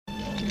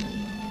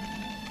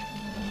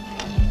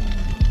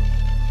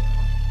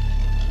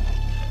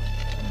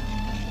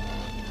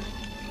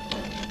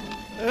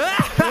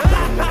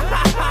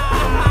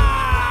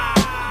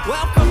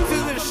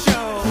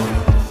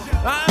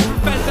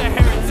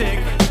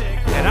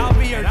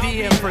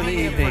for the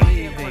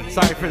evening.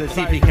 Sorry for the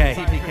TPK.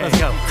 Let's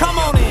go. Come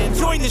on in,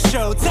 join the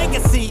show, take a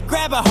seat,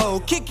 grab a hoe,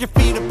 kick your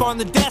feet up on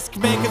the desk,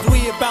 man, cause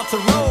we about to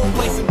roll,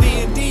 play some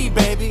D&D,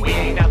 baby. We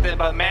ain't nothing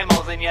but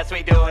mammals, and yes,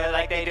 we do it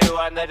like they do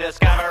on the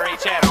Discovery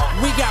Channel.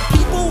 We got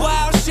people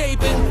wild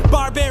shaping,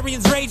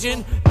 barbarians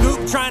raging,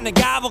 Goop trying to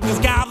gobble cause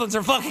goblins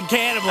are fucking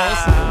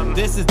cannibals.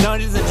 This is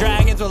Dungeons and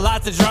Dragons with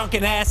lots of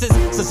drunken asses,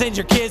 so send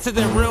your kids to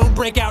their room,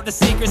 break out the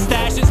secret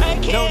stashes.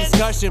 Hey, no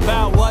discussion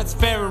about what's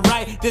fair and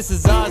right, this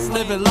is us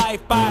living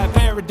life by a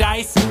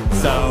paradise.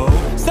 So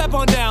step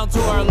on down to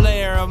our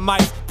lair of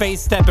mice,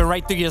 face stepping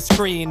right through your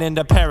screen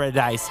into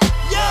paradise.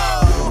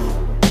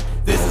 Yo,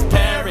 this is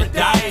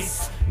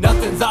paradise.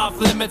 Nothing's off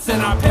limits in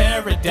our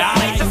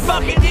paradise. It's a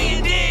fucking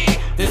D&D.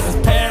 This is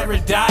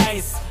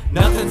paradise.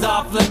 Nothing's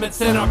off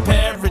limits in our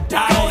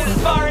paradise. Going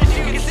as far as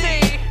you can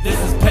see. This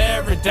is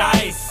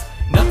paradise.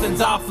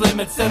 Nothing's off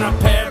limits in our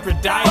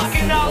paradise.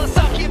 Fucking all the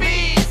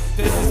succubies.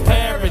 This is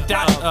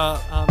paradise.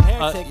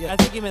 Heretic, yeah. I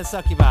think you meant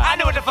succubi. I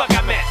knew what the fuck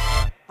I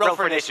meant. Roll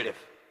for initiative.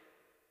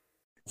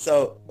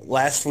 So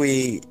last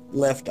we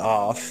left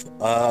off,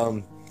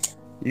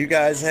 you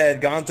guys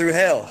had gone through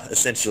hell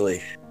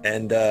essentially,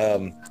 and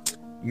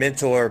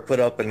Mentor put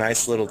up a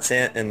nice little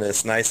tent in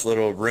this nice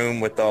little room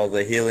with all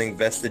the healing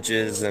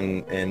vestiges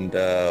and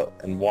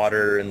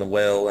water in the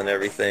well and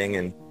everything,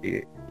 and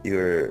you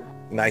were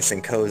nice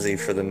and cozy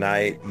for the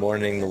night,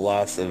 mourning the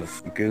loss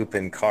of Goop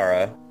and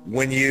Kara.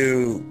 When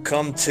you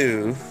come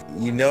to,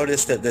 you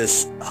notice that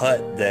this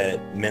hut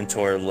that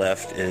Mentor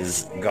left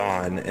is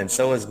gone, and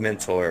so is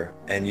Mentor.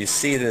 And you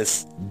see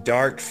this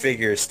dark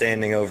figure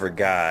standing over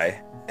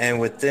Guy, and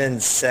within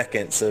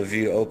seconds of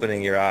you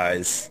opening your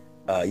eyes,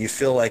 you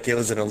feel like it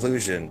was an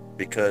illusion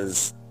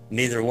because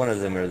neither one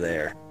of them are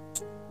there,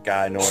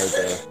 Guy nor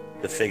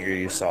the figure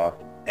you saw.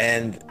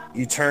 And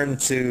you turn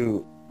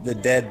to the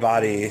dead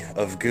body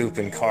of Goop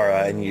and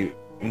Kara, and you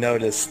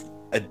notice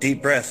a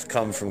deep breath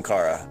come from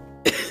Kara.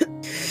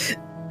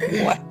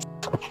 What?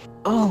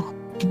 Oh.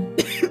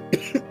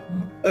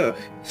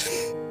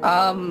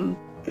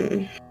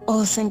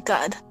 Oh, thank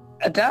God.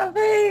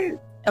 Agave?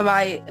 Am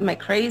I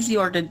crazy,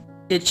 or did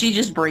she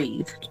just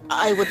breathe?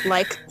 I would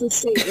like to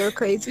say you're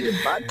crazy,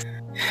 but...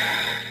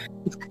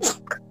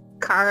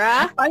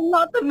 Kara? I'm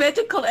not the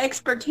medical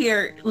expert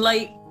here.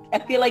 Like, I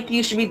feel like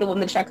you should be the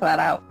one to check that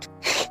out.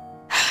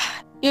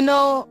 You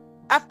know,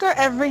 after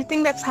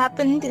everything that's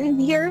happened in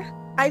here,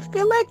 I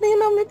feel like,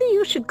 maybe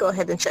you should go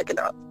ahead and check it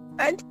out.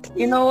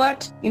 You know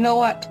what?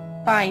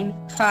 Fine.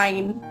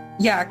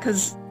 Yeah,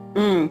 cause,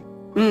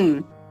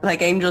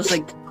 like Angel's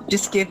like,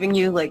 just giving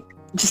you like,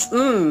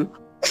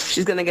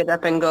 she's gonna get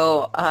up and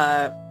go,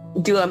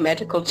 do a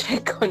medical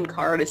check on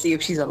Kara to see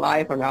if she's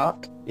alive or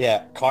not.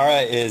 Yeah,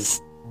 Kara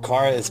is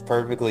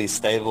perfectly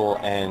stable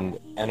and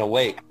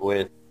awake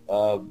with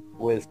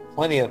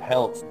plenty of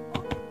health.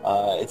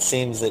 It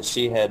seems that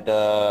she had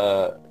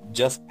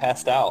just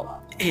passed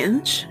out.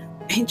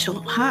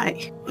 Angel,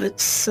 hi.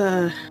 What's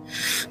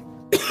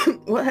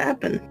what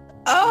happened?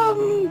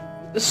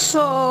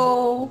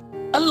 So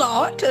a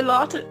lot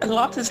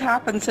has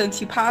happened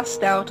since you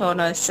passed out on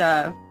us.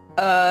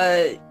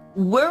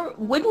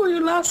 When were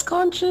you last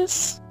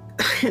conscious?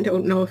 I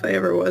don't know if I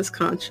ever was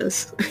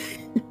conscious.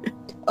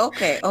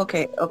 Okay.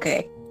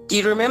 Do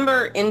you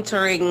remember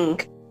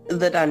entering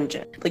the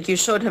dungeon? Like you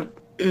should have.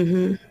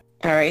 Mm-hmm.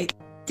 All right.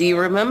 Do you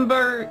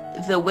remember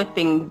the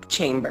whipping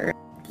chamber?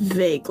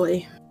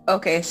 Vaguely.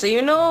 Okay, so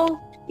you know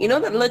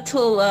that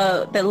little,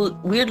 that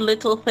weird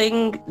little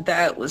thing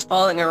that was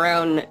following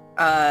around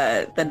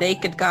the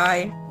naked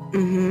guy?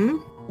 Mm-hmm.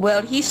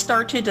 Well, he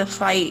started a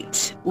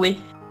fight with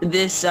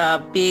this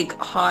big,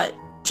 hot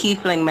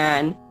tiefling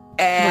man.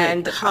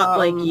 And like, hot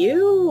like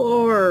you,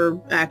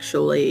 or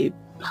actually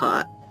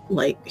hot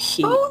like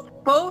he?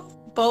 Both.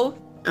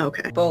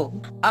 Okay. Both.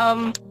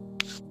 And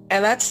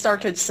that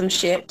started some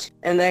shit.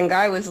 And then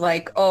Guy was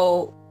like,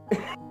 oh,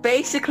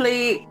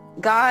 basically...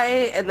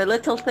 Guy and the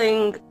little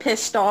thing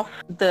pissed off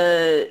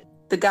the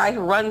guy who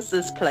runs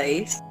this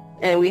place,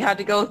 and we had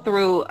to go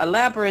through a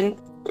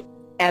labyrinth.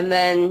 And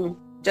then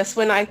just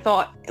when I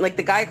thought, like,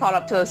 the guy caught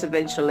up to us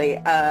eventually,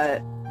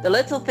 the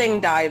little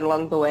thing died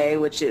along the way,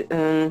 which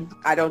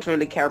I don't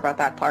really care about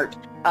that part.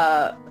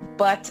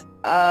 But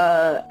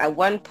at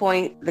one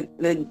point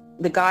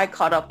the guy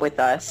caught up with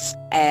us,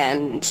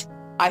 and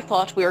I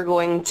thought we were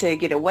going to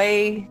get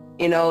away,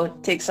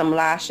 take some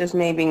lashes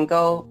maybe and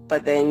go,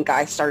 but then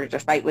Guy started to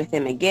fight with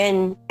him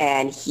again,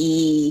 and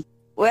the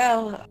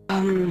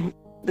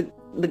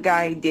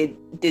guy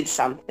did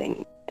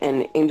something,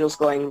 and Angel's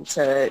going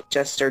to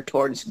gesture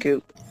towards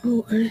Goop.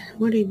 Oh,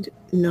 what did he do?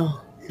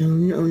 No.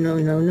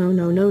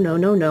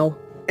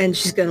 And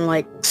she's gonna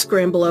like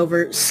scramble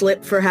over,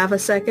 slip for half a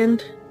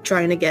second,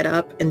 trying to get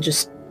up, and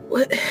just,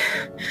 what?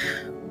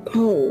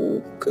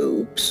 Oh,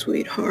 Goop,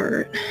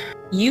 sweetheart.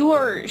 You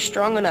were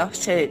strong enough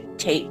to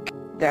take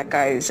that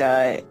guy's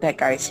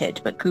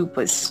hit, but Goop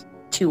was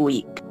too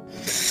weak.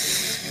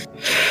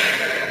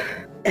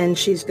 And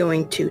she's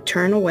going to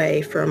turn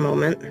away for a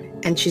moment,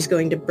 and she's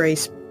going to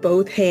brace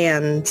both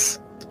hands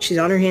She's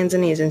on her hands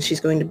and knees, and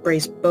she's going to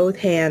brace both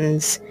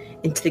hands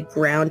into the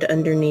ground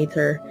underneath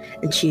her,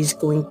 and she's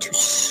going to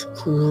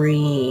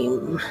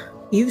scream.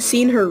 You've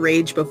seen her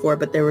rage before,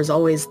 but there was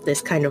always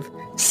this kind of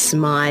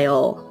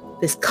smile,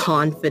 this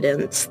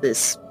confidence,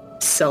 this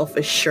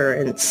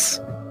self-assurance.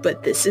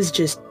 But this is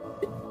just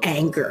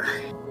anger.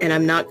 And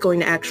I'm not going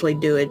to actually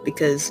do it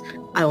because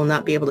I will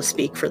not be able to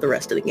speak for the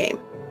rest of the game.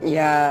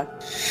 Yeah.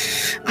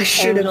 I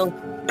should have...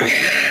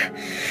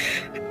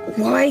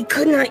 Why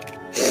couldn't I...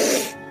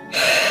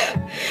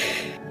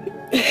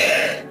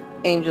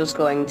 Angel's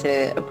going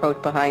to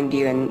approach behind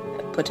you and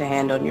put a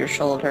hand on your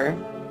shoulder.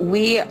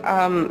 We're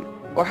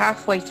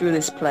halfway through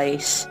this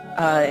place.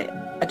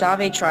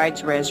 Adave tried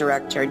to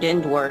resurrect her,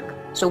 didn't work.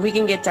 So if we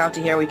can get out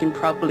of here, we can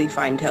probably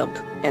find help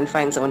and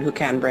find someone who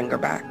can bring her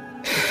back.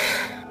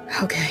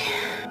 Okay.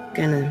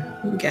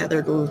 Gonna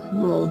gather the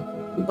little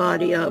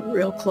body up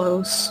real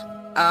close.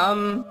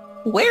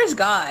 Where's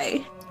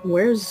Guy?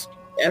 Where's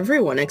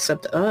everyone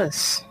except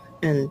us?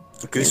 And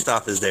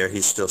Gustav is there.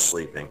 He's still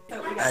sleeping.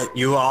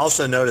 You will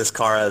also notice,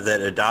 Kara, that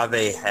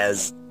Adave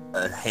has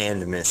a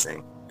hand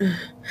missing.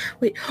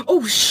 Wait.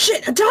 Oh,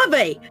 shit!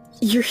 Adave!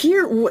 You're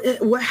here?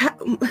 What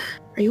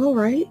are you all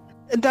right?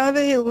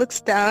 Adave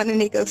looks down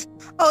and he goes,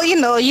 oh, you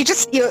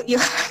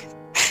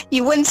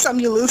win some,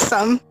 you lose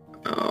some.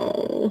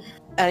 Oh.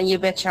 And you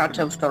bitch out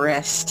of the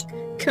rest.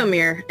 Come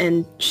here.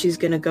 And she's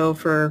gonna go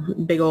for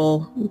big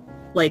ol',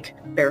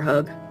 bear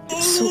hug.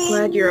 So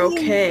glad you're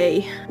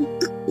okay.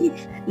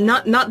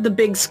 Not the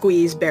big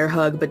squeeze bear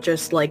hug, but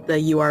just like the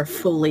you are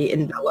fully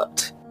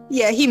enveloped.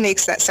 Yeah, he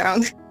makes that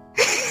sound.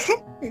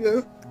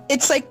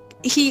 It's like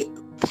he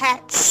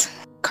pats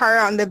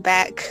Kara on the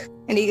back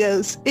and he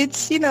goes,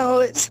 it's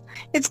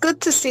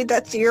good to see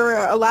that you're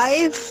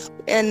alive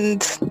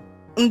and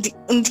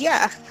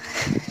yeah.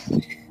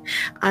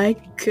 I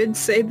could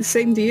say the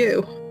same to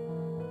you.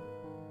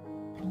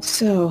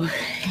 So,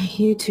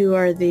 you two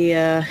are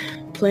the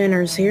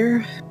planners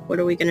here. What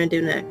are we gonna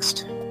do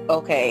next?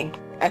 Okay.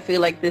 I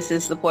feel like this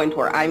is the point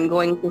where I'm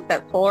going to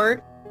step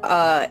forward.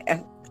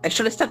 I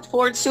should have stepped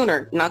forward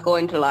sooner, not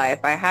going to lie.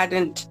 If I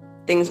hadn't,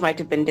 things might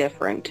have been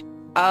different.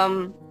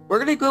 We're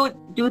gonna go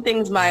do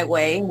things my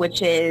way,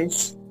 which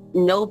is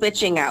no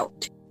bitching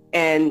out.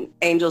 And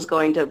Angel's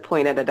going to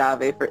point at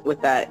Adave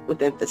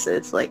with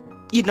emphasis, like,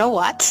 you know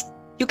what?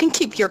 You can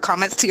keep your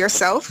comments to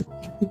yourself.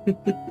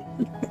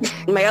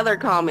 My other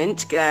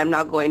comment, I'm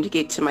not going to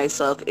keep to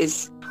myself,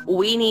 is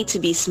we need to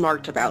be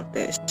smart about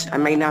this. I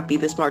may not be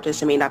the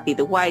smartest, I may not be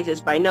the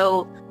wisest, but I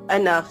know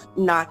enough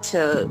not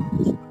to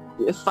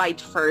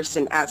fight first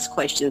and ask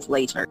questions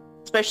later,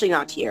 especially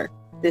not here.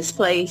 This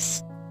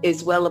place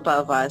is well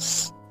above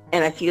us,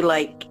 and I feel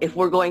like if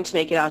we're going to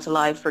make it out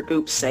alive for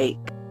Goop's sake,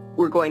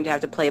 we're going to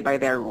have to play by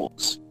their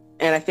rules.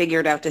 And I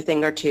figured out a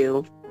thing or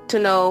two to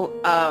know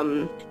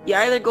you're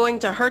either going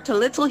to hurt a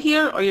little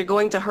here or you're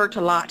going to hurt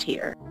a lot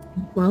here.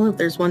 Well, if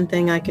there's one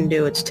thing I can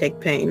do, it's take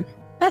pain.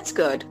 That's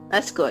good.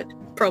 That's good.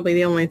 Probably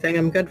the only thing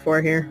I'm good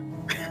for here.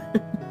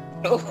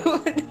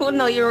 Well,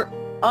 no, you're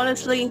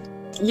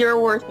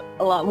worth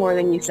a lot more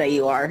than you say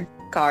you are,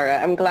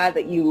 Kara. I'm glad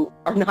that you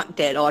are not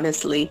dead,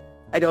 honestly.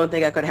 I don't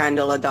think I could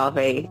handle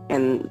Adave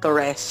and the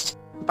rest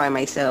by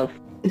myself.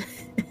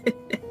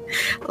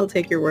 I'll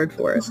take your word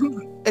for it.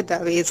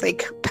 Adave is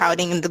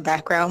pouting in the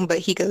background, but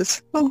he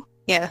goes, oh,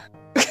 yeah.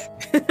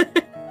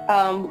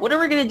 What are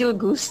we going to do with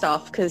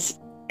Gustav? Because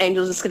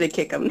Angel's just going to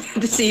kick him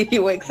to see if he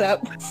wakes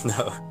up.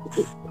 No.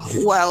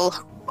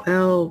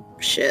 Well,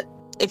 shit.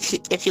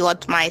 If you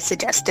want my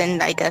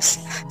suggestion, I guess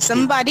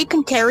somebody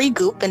can carry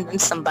Goop and then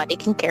somebody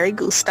can carry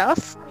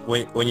Gustav.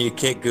 When you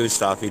kick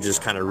Gustav, he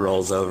just kind of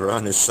rolls over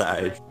on his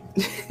side.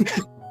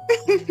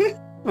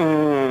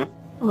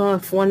 Well,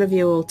 if one of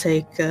you will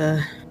take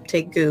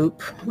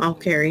Goop, I'll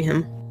carry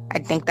him. I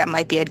think that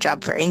might be a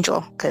job for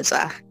Angel, because,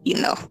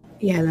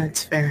 Yeah,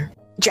 that's fair.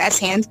 Jazz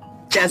hand.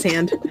 Jazz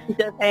hand.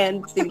 Jazz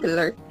hand,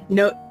 singular.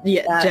 No,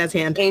 yeah, jazz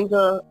hand.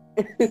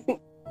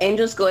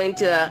 Angel's going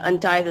to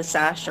untie the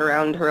sash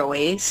around her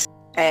waist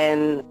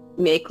and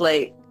make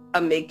a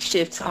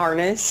makeshift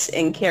harness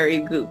and carry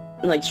Goop,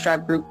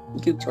 strap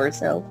Goop to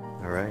herself.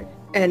 All right.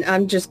 And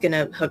I'm just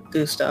gonna hook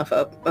Gustav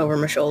up over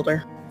my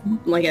shoulder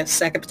like a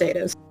sack of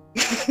potatoes.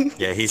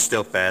 Yeah, he's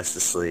still fast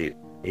asleep.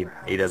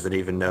 He doesn't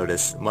even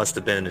notice. Must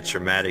have been a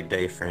traumatic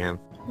day for him.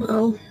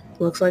 Well,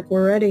 looks like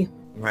we're ready.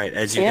 Right,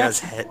 as you guys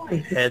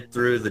head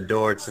through the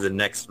door to the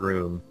next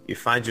room, you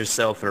find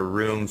yourself in a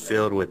room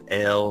filled with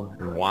ale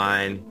and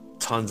wine,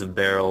 tons of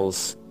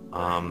barrels.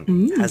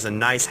 Has a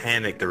nice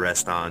hammock to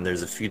rest on.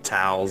 There's a few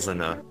towels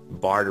and a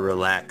bar to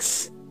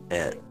relax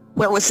at.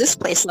 Where was this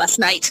place last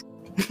night?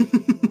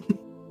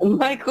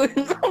 My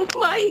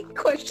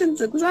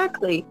questions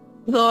exactly.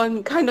 Though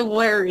I'm kind of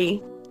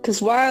wary,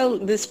 because while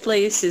this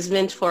place is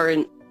meant for,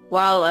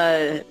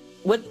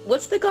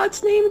 what's the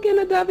god's name again,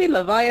 Adave?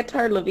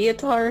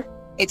 Leviatar?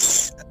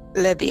 It's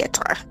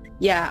Leviatar.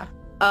 Yeah.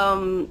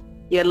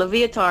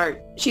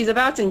 Leviatar, she's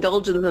about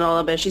indulgence and all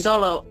of it. She's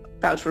all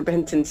about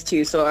repentance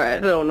too, so I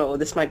don't know,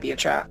 this might be a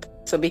trap.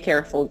 So be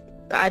careful.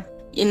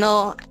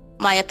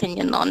 my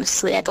opinion,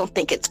 honestly. I don't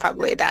think it's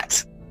probably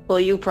that. Well,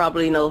 you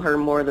probably know her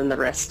more than the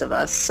rest of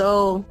us,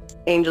 so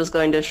Angel's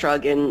going to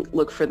shrug and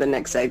look for the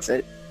next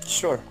exit.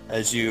 Sure.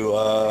 As you,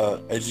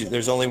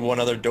 there's only one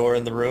other door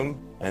in the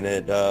room, and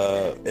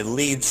it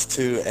leads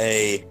to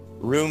a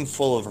room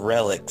full of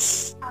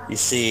relics. You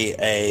see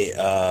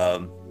a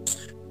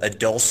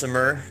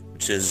dulcimer,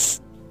 which is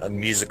a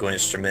musical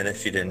instrument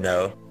if you didn't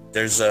know.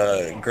 There's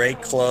a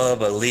great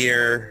club, a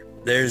lyre.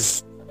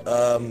 There's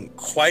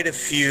quite a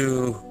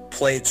few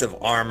plates of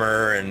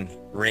armor and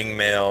ring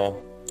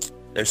mail.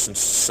 There's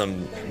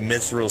some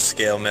mithril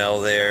scale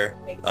mail there.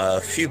 A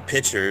few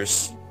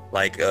pitchers,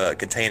 like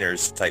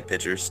containers type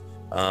pitchers.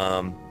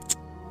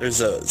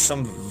 There's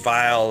some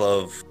vial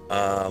of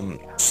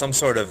some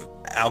sort of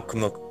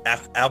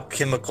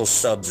alchemical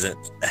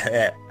substance.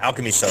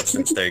 Alchemy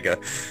substance, there you go.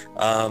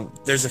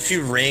 There's a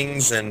few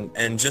rings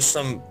and just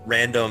some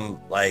random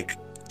like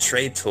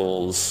trade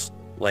tools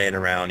laying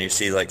around. You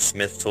see like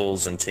smith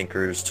tools and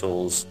tinker's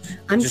tools.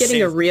 I'm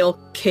getting a real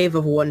Cave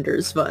of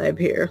Wonders vibe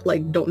here.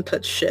 Like, don't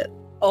touch shit.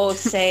 Oh,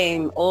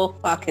 same. Oh,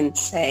 fucking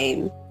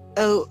same.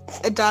 Oh,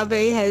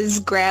 Adabe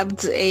has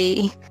grabbed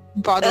a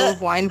bottle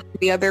of wine from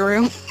the other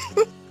room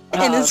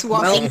and is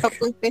walking up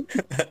with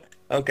it.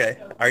 Okay.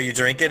 Are you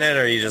drinking it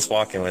or are you just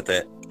walking with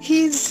it?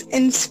 He's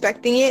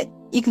inspecting it.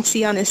 You can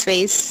see on his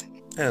face.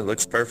 Yeah, it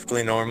looks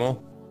perfectly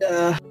normal.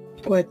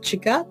 What you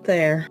got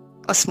there?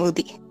 A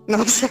smoothie. No,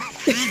 I'm sorry.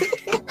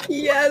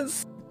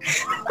 Yes.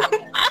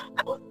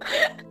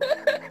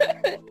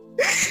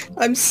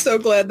 I'm so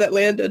glad that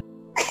landed.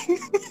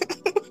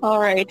 All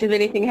right, if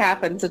anything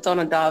happens, it's on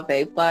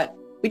Adave, but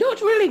we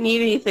don't really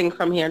need anything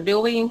from here, do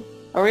we?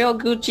 Are we all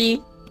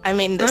Gucci? I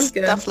mean, this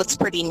stuff looks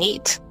pretty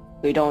neat.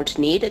 We don't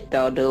need it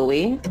though, do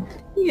we?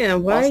 Yeah,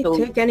 why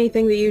Also, take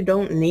anything that you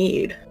don't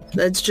need?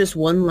 That's just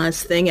one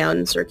less thing out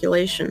in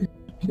circulation.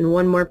 And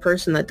one more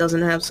person that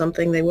doesn't have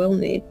something they will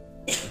need.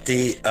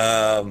 The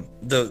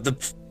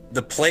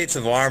plates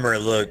of armor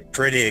look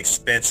pretty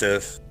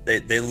expensive.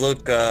 They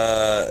look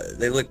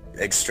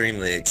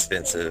extremely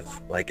expensive.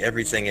 Like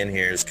everything in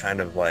here is kind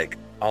of like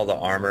all the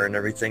armor and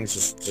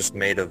everything's just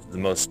made of the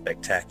most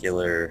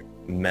spectacular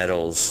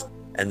metals.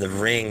 And the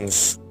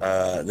rings,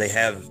 they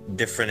have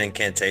different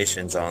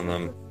incantations on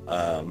them.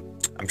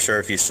 I'm sure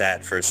if you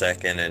sat for a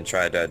second and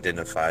tried to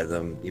identify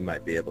them, you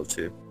might be able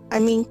to. I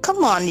mean,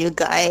 come on, you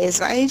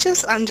guys.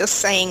 I'm just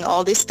saying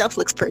all this stuff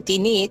looks pretty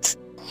neat.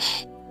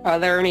 Are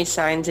there any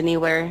signs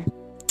anywhere?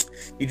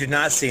 You do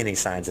not see any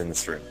signs in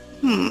this room.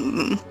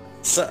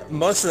 So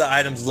most of the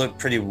items look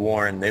pretty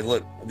worn.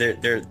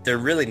 They're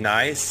really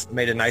nice,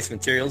 made of nice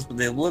materials, but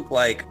they look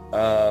like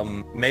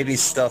maybe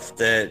stuff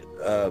that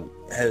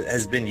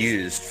has been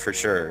used for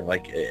sure.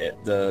 Like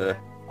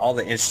all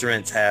the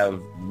instruments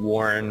have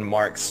worn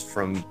marks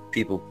from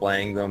people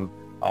playing them.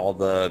 All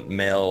the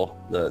mail,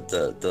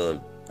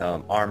 the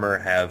armor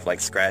have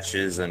like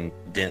scratches and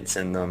dents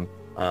in them.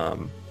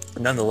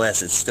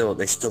 Nonetheless,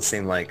 they still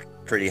seem like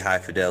pretty high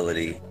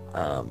fidelity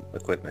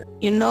equipment.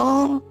 You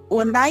know,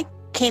 when I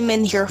came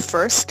in here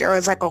first, there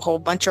was like a whole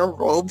bunch of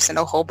robes and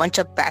a whole bunch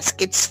of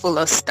baskets full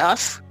of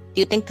stuff.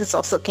 Do you think this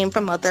also came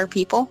from other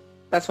people?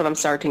 That's what I'm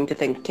starting to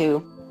think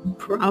too.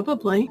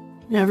 Probably.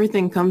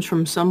 Everything comes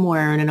from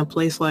somewhere, and in a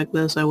place like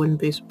this, I wouldn't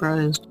be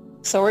surprised.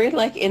 So we're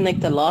like in like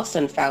the lost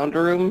and found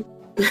room.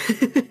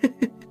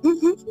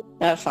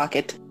 Fuck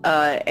it.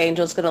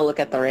 Angel's gonna look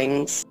at the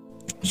rings.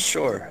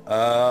 Sure.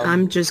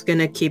 I'm just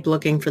gonna keep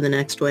looking for the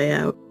next way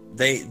out.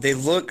 They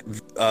look.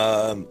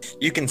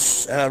 You can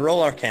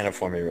roll Arcana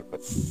for me real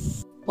quick.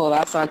 Well,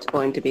 that's not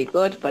going to be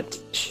good, but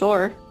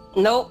sure.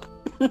 Nope.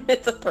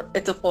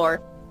 it's a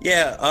 4.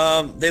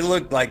 Yeah. They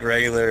look like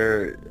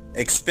regular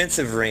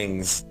expensive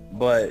rings,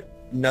 but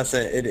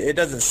nothing. It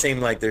doesn't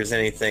seem like there's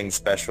anything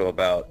special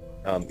about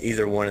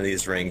either one of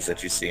these rings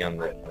that you see on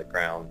the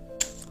ground.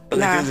 But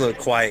they do look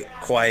quite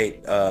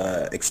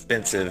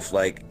expensive.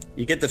 Like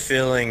you get the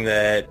feeling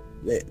that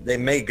they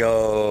may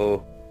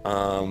go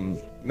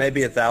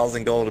maybe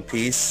 1,000 gold a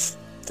piece.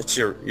 That's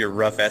your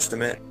rough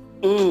estimate.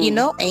 You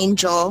know,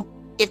 Angel,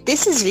 if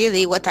this is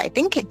really what I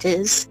think it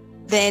is,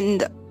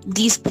 then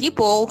these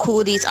people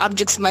who these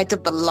objects might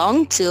have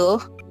belonged to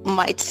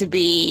might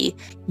be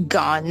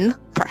gone.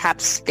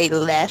 Perhaps they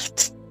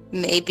left.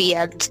 Maybe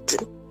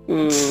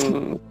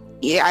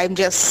yeah, I'm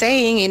just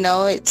saying, you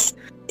know,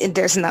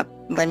 there's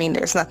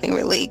nothing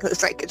really.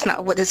 It's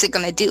not, what is it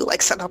going to do?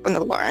 Like set up an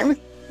alarm?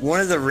 One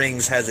of the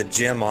rings has a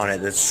gem on it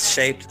that's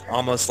shaped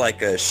almost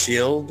like a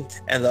shield,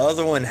 and the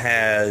other one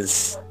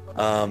has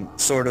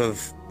sort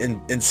of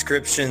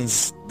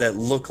inscriptions that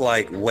look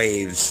like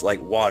waves,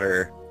 like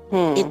water.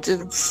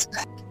 It's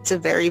a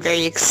very,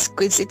 very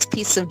exquisite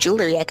piece of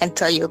jewelry, I can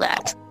tell you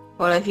that.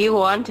 Well, if you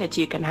want it,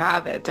 you can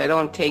have it. I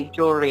don't take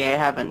jewelry I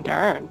haven't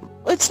earned.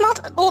 It's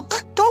not. Oh,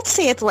 don't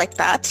say it like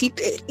that.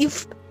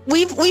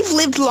 We've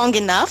lived long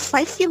enough.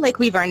 I feel like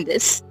we've earned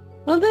this.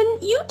 Well, then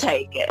you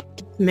take it.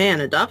 Man,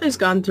 Adave's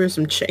gone through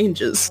some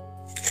changes.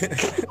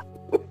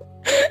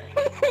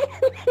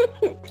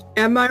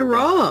 Am I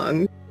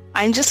wrong?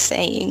 I'm just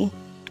saying.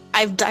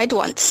 I've died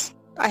once.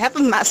 I have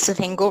a massive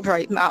hangover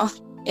right now.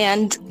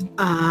 And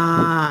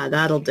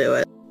that'll do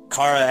it.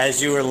 Kara,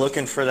 as you were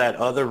looking for that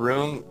other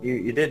room,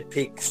 you did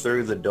peek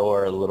through the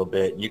door a little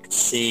bit. You could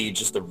see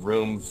just a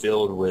room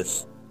filled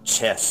with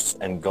chests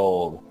and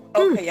gold.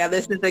 Okay, yeah,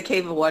 this is a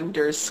Cave of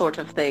Wonders sort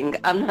of thing.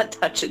 I'm not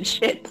touching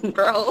shit,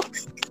 bro.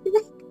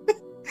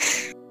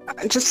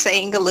 I'm just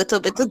saying a little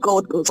bit of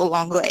gold goes a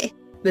long way.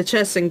 The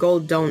chests and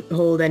gold don't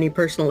hold any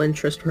personal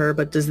interest for her,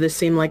 but does this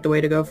seem like the way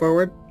to go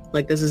forward?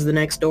 Like this is the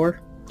next door?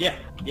 Yeah.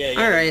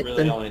 All right,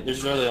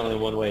 There's really only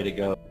one way to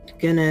go.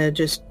 Gonna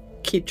just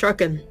keep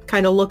trucking.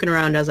 Kind of looking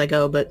around as I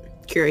go, but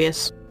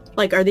curious.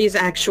 Like, are these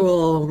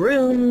actual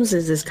rooms?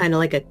 Is this kind of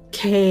like a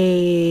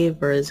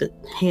cave, or is it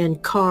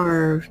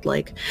hand-carved?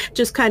 Like,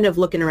 just kind of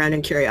looking around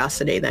in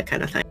curiosity, that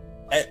kind of thing.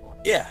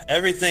 Yeah,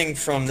 everything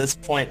from this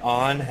point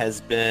on has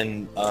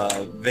been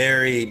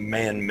very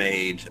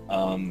man-made,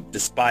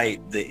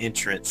 despite the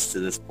entrance to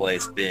this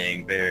place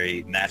being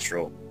very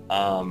natural.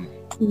 Can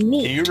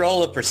you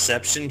roll a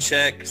perception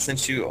check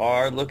since you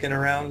are looking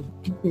around?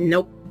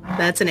 Nope,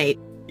 that's an 8.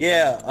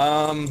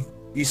 Yeah,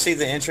 you see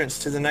the entrance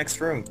to the next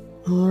room.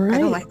 All right. I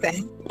don't like that.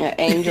 Yeah,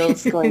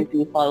 Angel's going to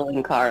be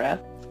following Kara.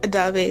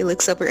 Adave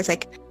looks over. It's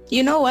like,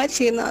 you know what?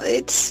 You know,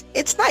 it's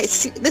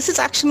nice. This is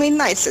actually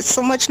nice. It's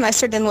so much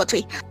nicer than what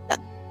we...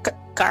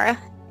 Kara?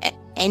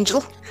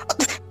 Angel?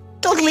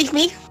 Don't leave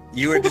me.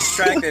 You were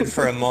distracted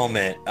for a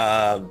moment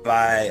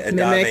by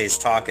Adave's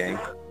talking.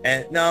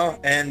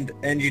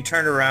 And you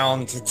turn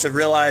around to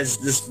realize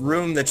this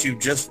room that you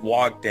just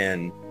walked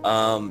in,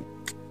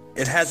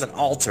 it has an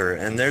altar,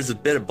 and there's a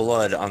bit of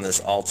blood on this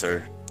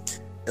altar.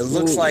 It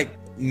looks like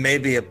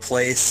maybe a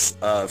place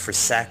for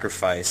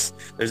sacrifice.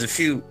 There's a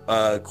few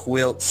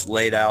quilts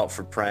laid out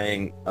for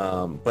praying,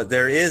 but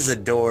there is a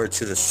door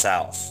to the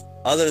south.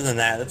 Other than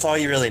that, that's all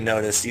you really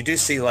notice. You do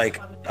see like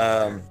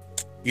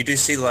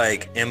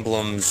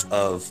emblems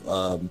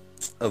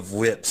of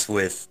whips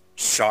with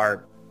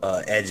sharp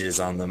edges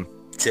on them,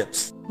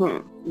 tips.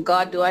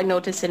 God, do I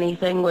notice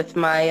anything with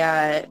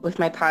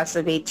my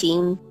passive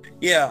 18?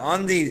 Yeah,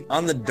 on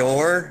the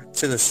door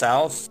to the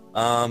south,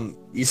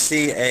 you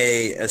see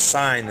a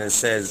sign that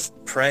says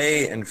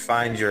 "Pray and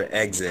find your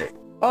exit."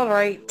 All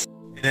right.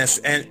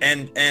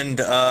 And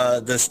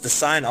the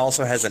sign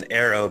also has an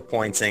arrow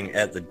pointing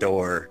at the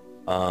door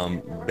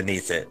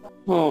beneath it.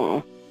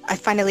 I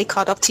finally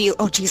caught up to you.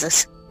 Oh,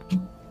 Jesus.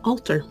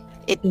 Altar.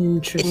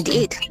 Interesting.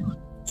 Indeed.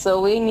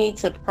 So we need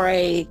to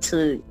pray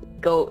to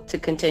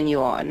continue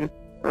on,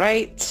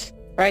 right?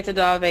 Right,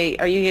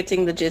 Adave? Are you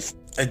getting the gist?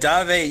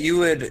 Adave, you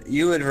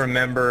would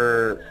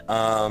remember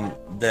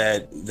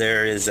that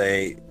there is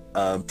a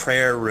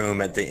prayer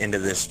room at the end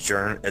of this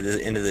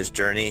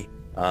journey.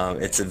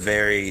 It's a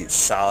very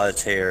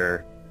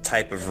solitary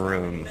type of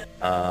room.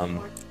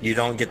 You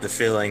don't get the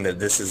feeling that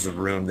this is the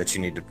room that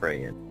you need to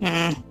pray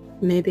in.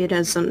 Maybe it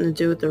has something to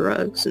do with the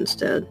rugs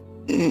instead.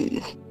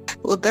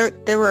 Well,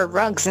 there were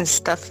rugs and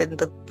stuff at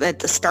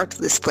the start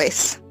of this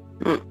place.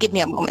 Give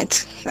me a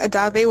moment.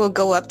 Adave will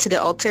go up to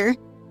the altar,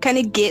 kind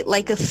of get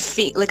like a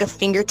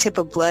fingertip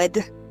of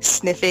blood,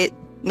 sniff it,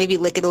 maybe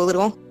lick it a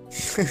little.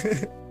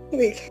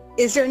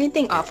 Is there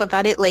anything off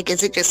about it? Like,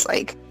 is it just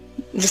a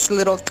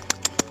little?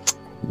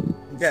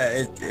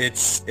 Yeah,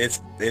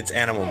 it's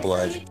animal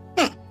blood.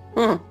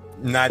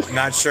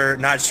 Not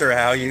sure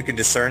how you can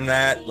discern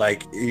that.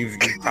 Like you've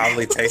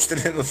probably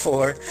tasted it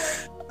before.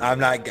 I'm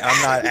not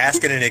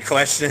asking any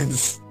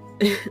questions.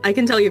 I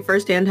can tell you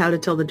firsthand how to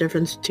tell the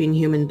difference between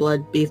human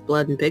blood, beef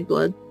blood, and pig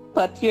blood.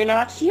 But you're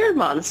not here,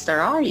 monster,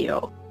 are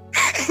you?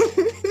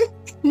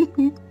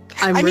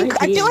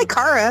 I feel like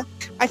Kara.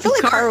 I feel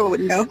like Kara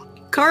would know.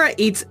 Kara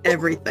eats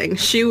everything.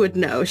 She would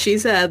know.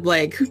 She's had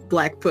like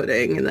black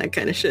pudding and that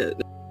kind of shit.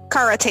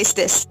 Kara, taste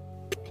this.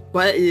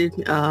 What?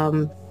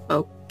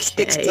 Okay.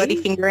 Sticks bloody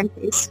finger in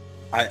face.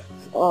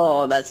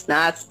 Oh, that's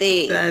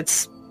nasty.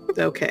 That's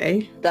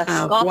okay.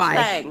 Disgusting.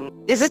 Why?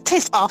 Does it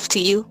taste off to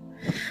you?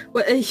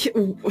 What?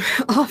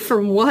 Off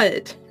from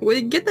what?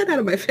 Get that out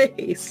of my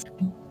face.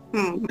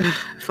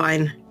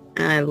 Fine.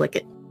 I lick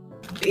it.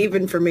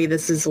 Even for me,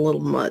 this is a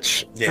little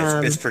much.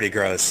 Yeah, it's pretty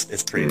gross.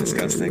 It's pretty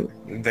disgusting.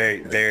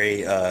 Very,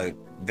 very,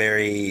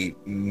 very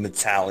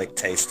metallic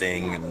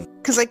tasting.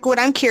 Because, like, what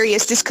I'm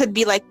curious, this could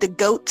be like the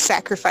goat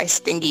sacrifice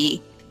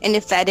thingy. And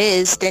if that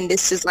is, then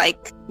this is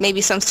like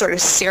maybe some sort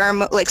of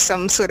ceremony, like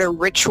some sort of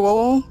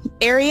ritual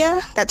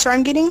area. That's what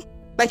I'm getting.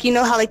 Like, you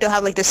know how like they'll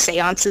have like the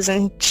seances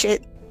and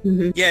shit.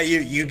 Mm-hmm. Yeah,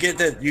 you get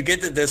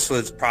that this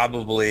was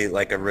probably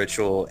like a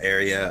ritual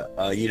area.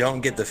 You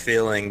don't get the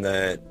feeling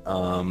that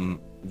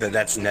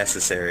that's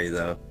necessary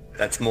though.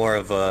 That's more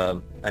of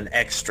an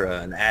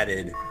extra, an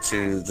added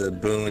to the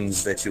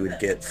boons that you would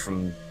get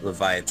from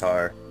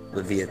Leviatar,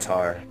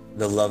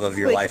 the love of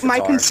your life. My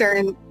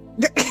concern.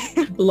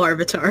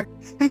 Larvitar.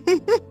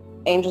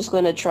 Angel's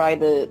gonna try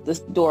the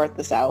door at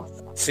the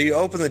south. So you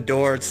open the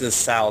door to the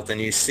south and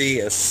you see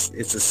it's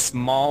a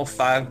small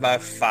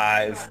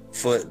 5x5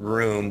 foot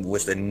room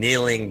with a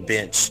kneeling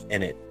bench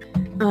in it.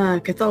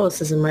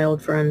 Catholicism, my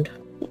old friend.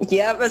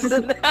 Yeah, but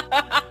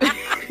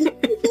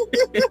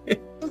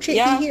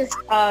Okay, here.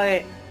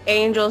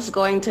 Angel's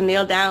going to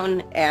kneel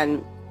down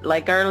and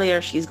like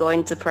earlier, she's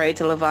going to pray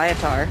to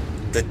Leviatar.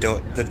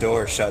 The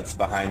door shuts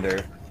behind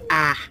her.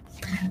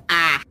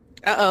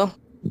 Uh-oh.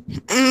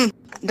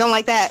 Don't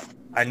like that.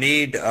 I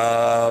need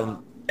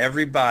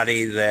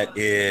everybody that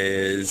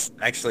is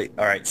actually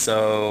all right.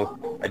 So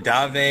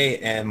Adave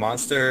and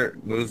Monster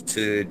move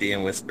to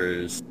DM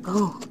Whispers.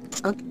 Oh,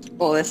 okay.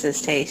 Oh, this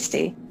is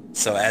tasty.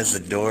 So as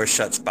the door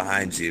shuts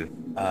behind you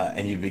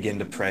and you begin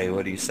to pray,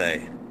 what do you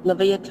say?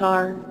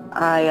 Leviatar,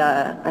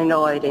 I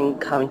know I didn't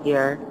come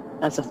here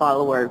as a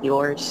follower of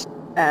yours,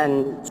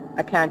 and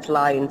I can't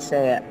lie and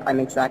say I'm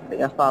exactly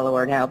a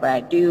follower now, but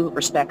I do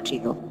respect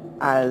you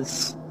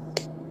as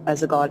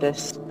a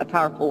goddess, a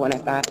powerful one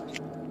at that.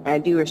 And I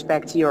do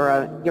respect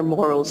your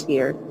morals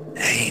here.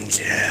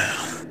 Angel.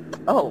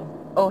 Oh,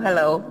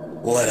 hello.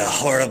 What a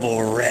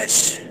horrible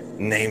wretch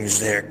names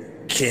their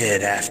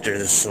kid after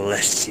the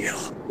Celestial.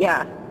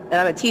 Yeah, and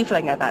I'm a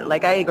tiefling at that.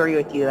 Like, I agree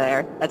with you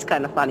there. That's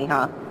kind of funny,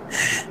 huh?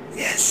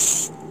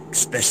 Yes,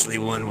 especially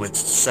one with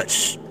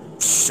such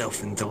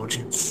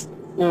self-indulgence.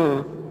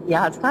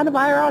 Yeah, it's kind of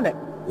ironic.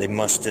 They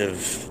must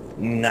have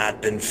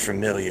not been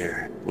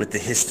familiar with the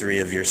history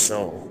of your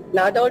soul.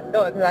 Now, I don't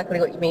know exactly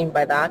what you mean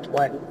by that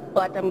one,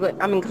 but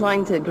I'm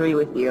inclined to agree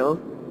with you.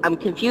 I'm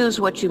confused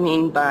what you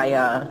mean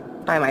by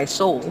my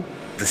soul.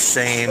 The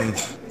same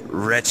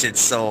wretched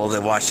soul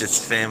that watched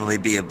its family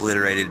be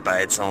obliterated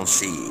by its own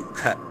seed.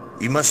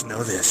 You must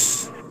know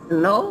this.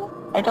 No,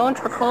 I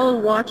don't recall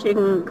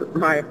watching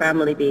my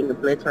family being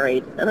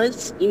obliterated.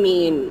 Unless you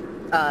mean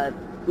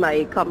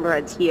my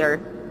comrades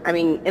here. I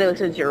mean,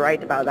 since you're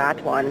right about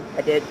that one,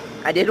 I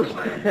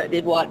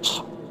did watch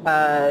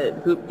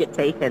Goop get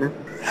taken.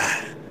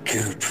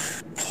 Goop.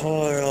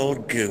 Poor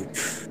old Goop.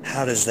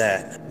 How does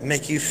that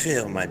make you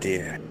feel, my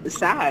dear?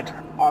 Sad,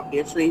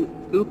 obviously.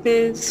 Goop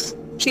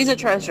she's a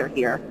treasure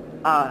here.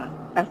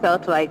 I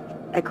felt like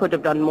I could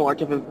have done more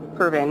to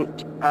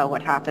prevent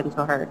what happened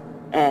to her.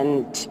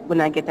 And when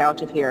I get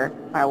out of here,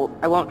 I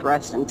won't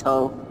rest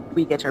until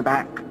we get her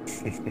back.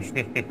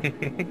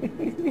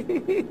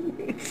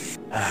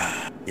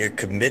 Your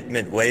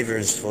commitment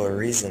wavers for a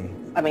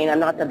reason. I mean, I'm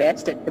not the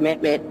best at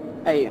commitment.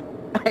 I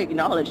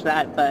acknowledge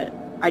that, but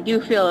I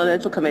do feel a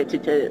little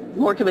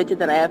more committed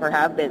than I ever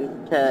have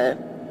been to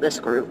this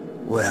group.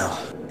 Well,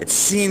 it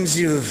seems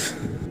you've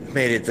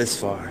made it this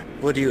far.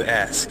 What do you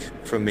ask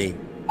from me?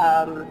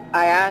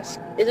 I ask,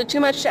 is it too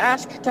much to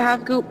ask to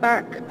have Goop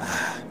back?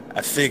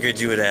 I figured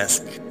you would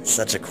ask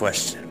such a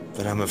question,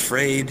 but I'm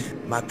afraid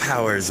my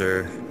powers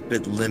are a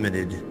bit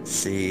limited.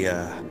 See,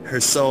 her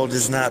soul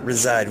does not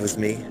reside with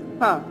me.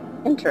 Huh,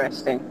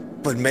 interesting.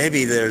 But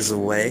maybe there's a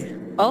way.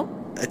 Oh?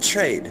 A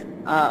trade.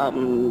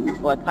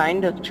 What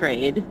kind of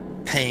trade?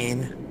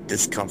 Pain,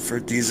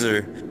 discomfort, these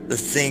are the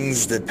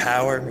things that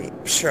power me.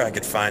 I'm sure I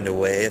could find a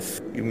way if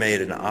you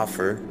made an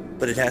offer,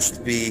 but it has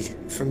to be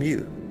from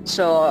you.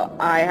 So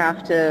I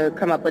have to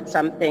come up with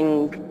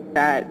something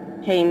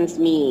that pains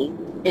me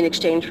in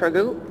exchange for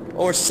Goop?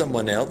 Or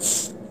someone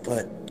else,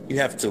 but you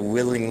have to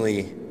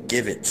willingly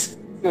give it.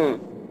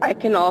 I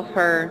can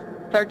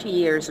offer 30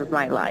 years of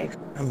my life.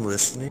 I'm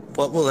listening.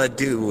 What will I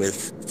do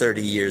with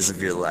 30 years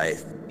of your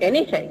life?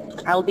 Anything.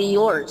 I'll be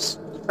yours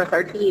for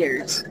 30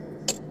 years.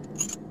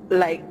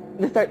 Like,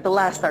 the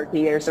last 30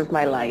 years of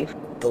my life.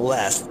 The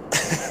last.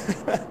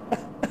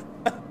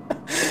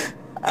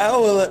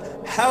 How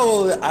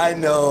will I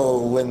know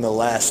when the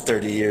last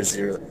 30 years of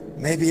your life?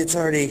 Maybe it's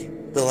already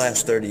the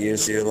last 30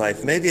 years of your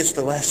life. Maybe it's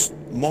the last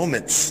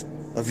moments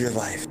of your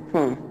life.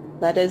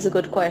 That is a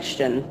good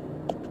question.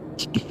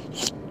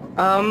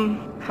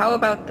 How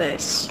about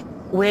this?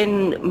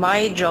 When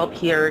my job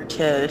here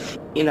to,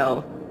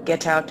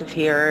 get out of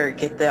here,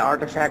 get the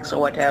artifacts or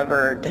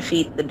whatever,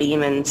 defeat the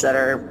demons that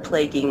are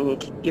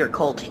plaguing your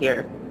cult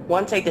here.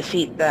 Once I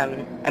defeat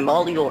them, I'm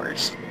all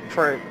yours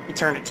for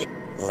eternity.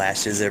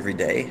 Lashes every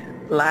day.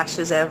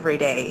 Lashes every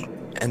day.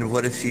 And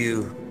what if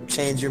you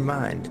change your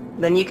mind?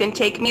 Then you can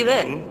take me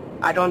then.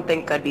 I don't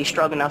think I'd be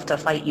strong enough to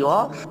fight you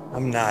off.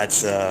 I'm not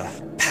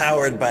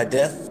powered by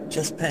death,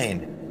 just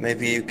pain.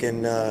 Maybe you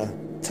can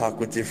talk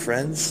with your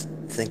friends,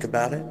 think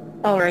about it.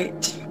 All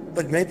right.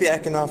 But maybe I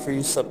can offer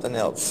you something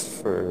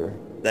else for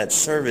that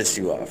service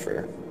you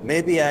offer.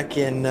 Maybe I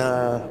can,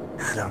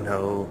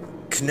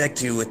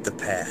 connect you with the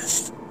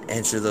past.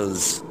 Answer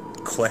those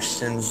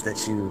questions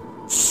that you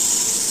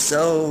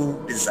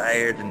so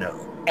desire to know.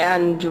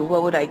 And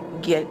what would I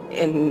get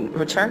in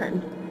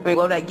return? I mean,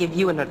 what would I give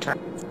you in return?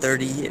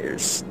 30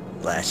 years.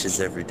 Lashes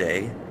every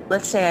day.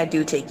 Let's say I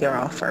do take your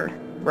offer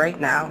right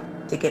now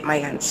to get my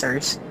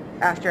answers.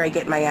 After I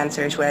get my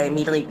answers, would I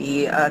immediately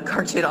be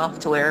carted off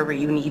to wherever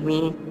you need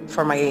me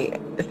for my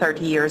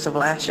 30 years of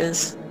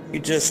lashes? You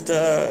just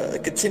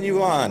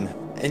continue on,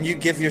 and you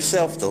give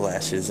yourself the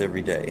lashes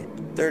every day.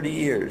 30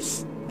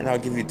 years. And I'll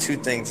give you two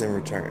things in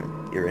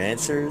return. Your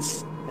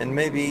answers, and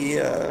maybe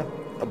a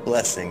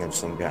blessing of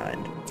some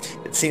kind.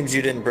 It seems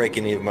you didn't break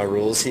any of my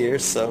rules here,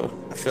 so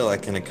I feel I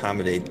can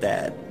accommodate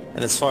that.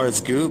 And as far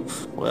as Goop,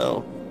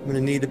 well, I'm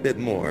gonna need a bit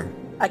more.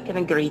 I can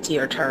agree to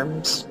your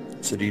terms.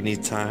 So do you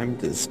need time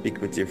to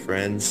speak with your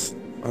friends,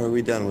 or are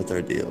we done with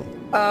our deal?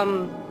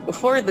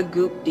 for the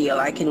goop deal,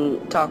 I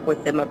can talk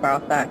with them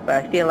about that,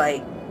 but I feel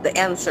like the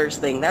answers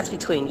thing, that's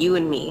between you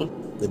and me.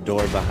 The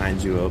door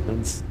behind you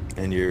opens,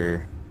 and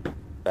you're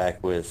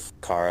back with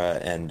Kara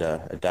and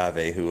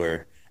Adave, who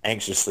are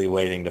anxiously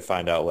waiting to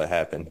find out what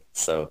happened.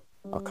 So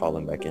I'll call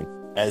them back in.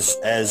 As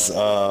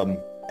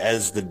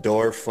the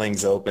door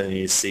flings open,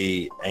 you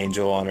see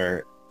Angel on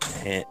her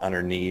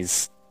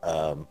knees.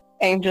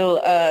 Angel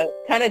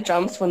kind of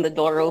jumps when the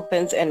door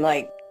opens, and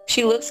like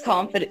she looks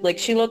confident, like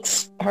she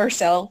looks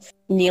herself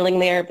kneeling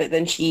there, but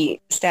then she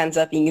stands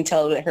up and you can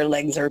tell that her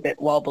legs are a bit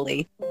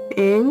wobbly.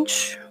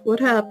 Ange, what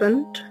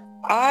happened?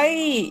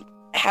 I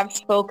have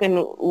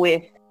spoken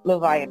with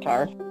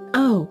Leviatar.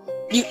 Oh.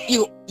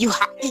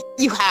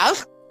 You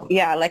have?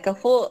 Yeah, like a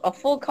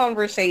full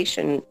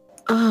conversation.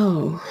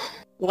 Oh.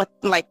 What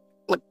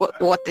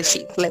does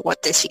she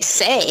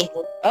say?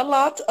 A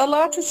lot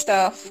of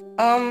stuff.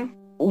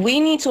 We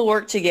need to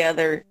work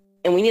together,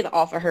 and we need to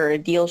offer her a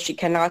deal she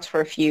cannot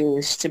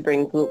refuse to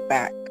bring Goop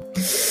back.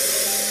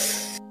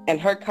 And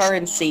her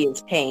currency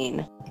is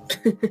pain.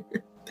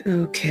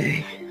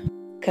 Okay.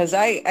 Because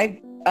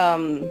I'm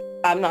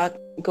not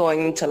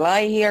going to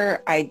lie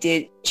here.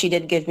 She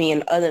did give me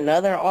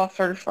another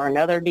offer for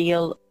another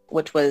deal,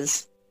 which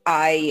was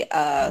I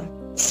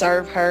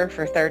serve her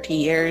for 30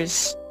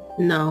 years.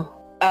 No.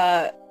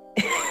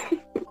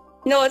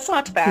 No, it's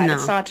not bad. No.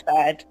 It's not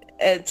bad.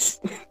 It's,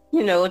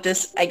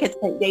 just I get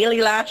my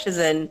daily lashes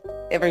in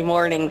every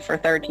morning for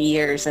 30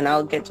 years, and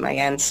I'll get my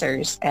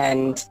answers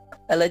and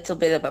a little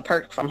bit of a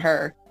perk from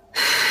her.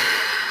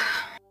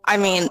 I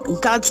mean,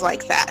 gods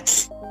like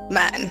that,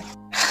 man.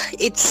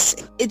 It's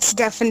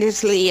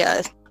definitely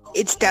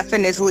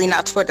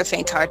not for the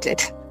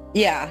faint-hearted.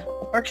 Yeah,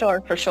 for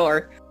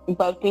sure.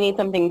 But we need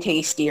something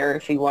tastier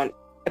if we want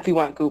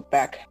Goop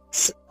back.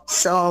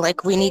 So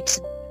like we need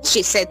to,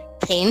 she said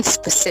pain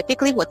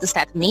specifically? What does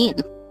that mean?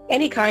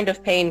 Any kind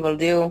of pain will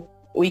do.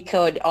 We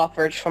could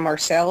offer it from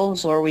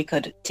ourselves, or we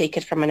could take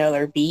it from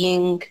another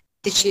being.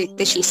 Did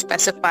she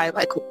specify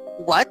like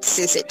what?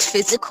 Is it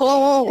physical?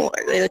 Or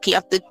like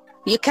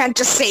you can't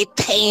just say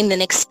pain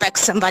and expect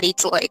somebody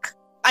to like,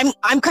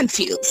 I'm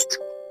confused.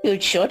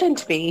 It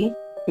shouldn't be.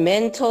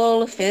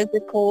 Mental,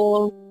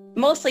 physical,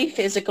 mostly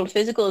physical.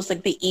 Physical is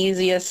like the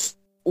easiest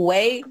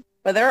way,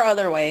 but there are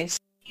other ways.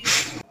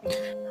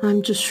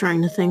 I'm just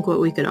trying to think what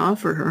we could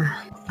offer her.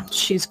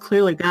 She's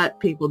clearly got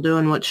people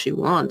doing what she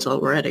wants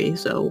already,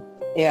 so...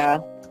 Yeah.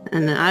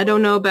 And I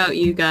don't know about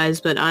you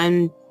guys, but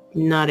I'm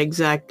not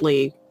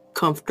exactly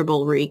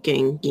comfortable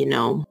wreaking,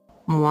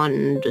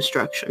 wanton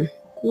destruction.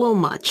 A little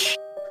much.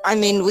 I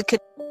mean, we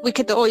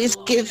could always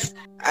give...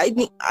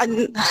 I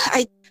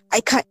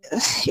can't...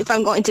 If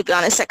I'm going to be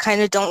honest, I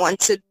kind of don't want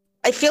to...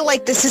 I feel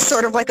like this is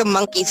sort of like a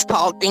monkey's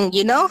paw thing,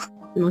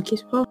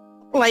 Monkey's paw?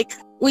 Like,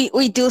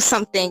 we do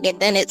something and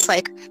then it's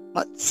like,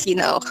 what's,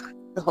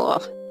 the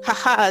whole,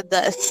 haha,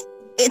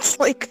 it's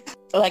like...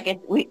 Like,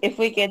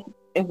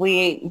 if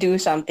we do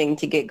something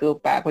to get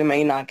Goop back, we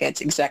may not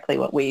get exactly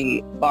what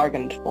we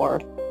bargained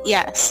for.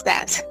 Yes,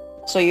 that.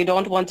 So you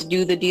don't want to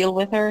do the deal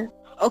with her?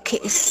 Okay,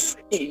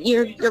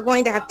 you're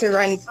going to have to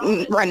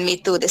run me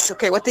through this,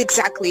 okay? What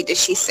exactly did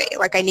she say?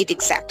 Like, I need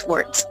exact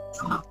words.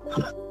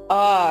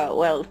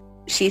 Well,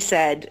 she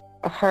said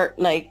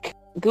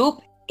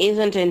Goop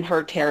isn't in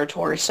her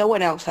territory.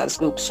 Someone else has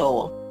Goop's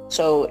soul.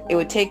 So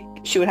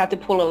she would have to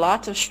pull a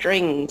lot of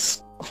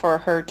strings for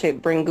her to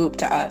bring Goop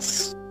to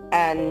us.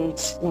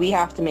 And we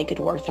have to make it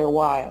worth her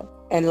while.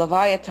 And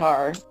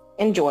Leviatar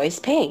enjoys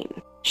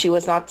pain. She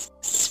was not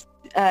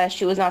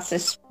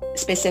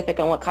specific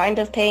on what kind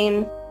of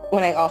pain.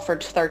 When I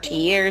offered 30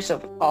 years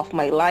off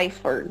my life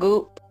for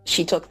Goop,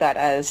 she took that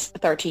as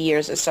 30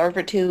 years of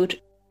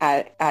servitude,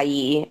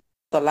 i.e.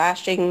 the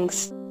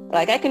lashings.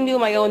 Like, I can do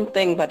my own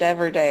thing, but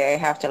every day I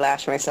have to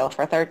lash myself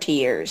for 30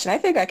 years. And I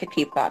think I could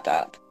keep that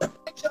up.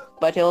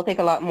 But it'll take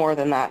a lot more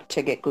than that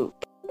to get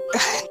Goop.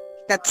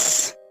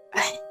 It's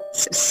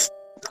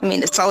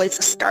always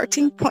a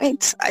starting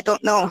point. I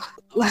don't know.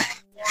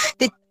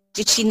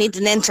 Did she need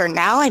an enter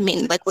now? I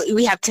mean, like,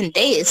 we have 10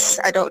 days.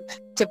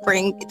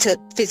 To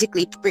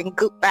physically bring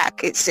Goop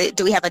back.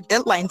 Do we have a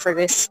deadline for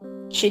this?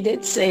 She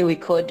did say we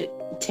could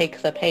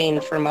take the pain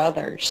from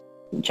others.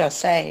 Just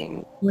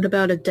saying. What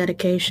about a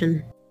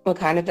dedication? What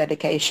kind of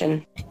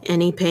dedication?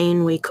 Any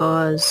pain we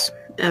cause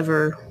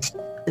ever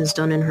is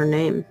done in her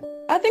name.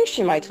 I think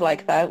she might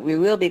like that. We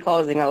will be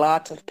causing a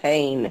lot of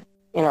pain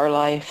in our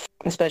life,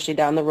 especially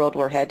down the road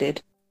we're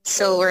headed.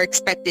 So we're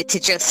expected to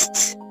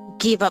just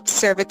give up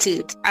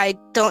servitude. I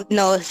don't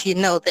know if you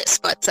know this,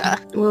 but...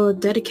 Well,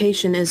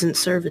 dedication isn't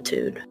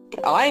servitude.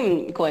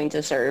 I'm going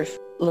to serve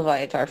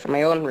Leviatar for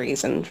my own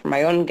reason, for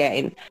my own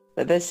gain.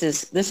 But this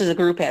is a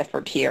group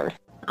effort here.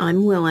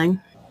 I'm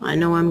willing. I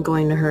know I'm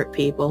going to hurt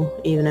people,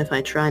 even if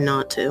I try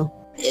not to.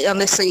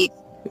 Honestly,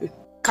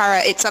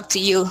 Kara, it's up to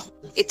you.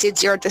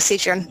 It's your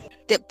decision.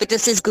 But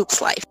this is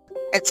Goop's life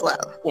as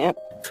well. Yeah.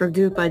 For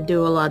Goop, I'd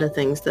do a lot of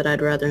things that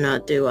I'd rather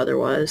not do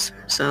otherwise,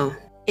 so...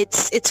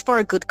 It's for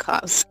a good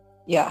cause.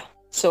 Yeah.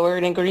 So we're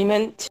in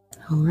agreement?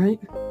 All right.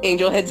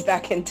 Angel heads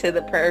back into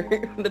the prayer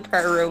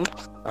room.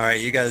 All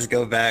right, you guys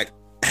go back.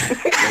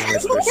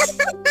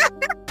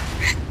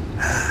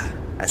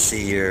 I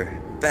see you're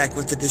back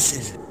with the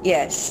decision.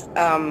 Yes.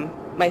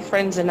 My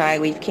friends and I,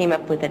 we've came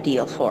up with a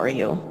deal for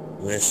you.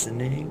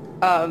 Listening.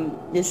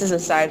 This is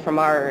aside from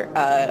our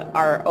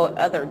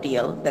other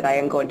deal that I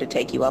am going to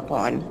take you up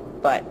on.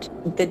 But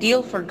the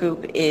deal for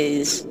Goop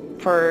is,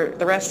 for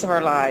the rest of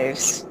our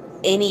lives,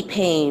 any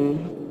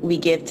pain we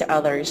give to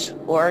others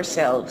or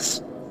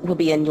ourselves will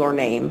be in your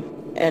name.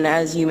 And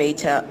as you may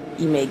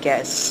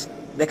guess,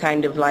 the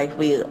kind of life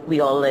we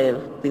all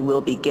live, we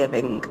will be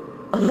giving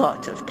a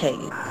lot of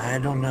pain. I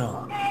don't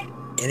know.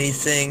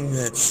 Anything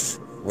that's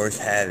worth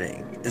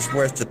having is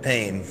worth the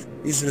pain.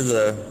 These are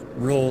the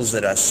rules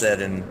that I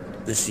set in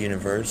this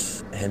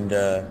universe, and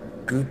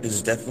Goop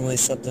is definitely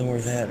something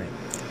worth having.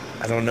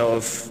 I don't know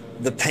if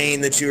the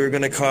pain that you were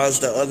going to cause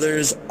to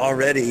others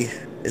already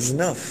is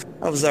enough.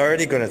 I was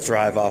already going to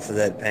thrive off of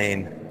that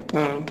pain.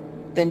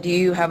 Then do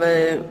you have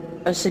a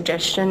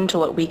suggestion to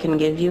what we can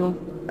give you?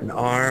 An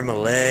arm, a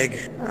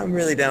leg. I'm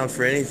really down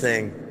for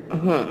anything.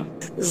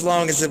 As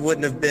long as it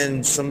wouldn't have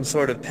been some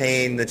sort of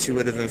pain that you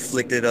would have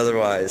inflicted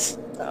otherwise.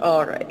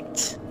 All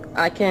right.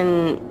 I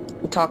can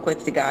talk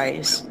with the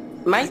guys.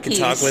 I can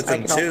talk with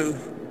them too.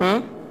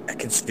 I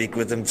can speak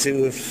with them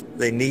too if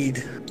they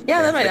need.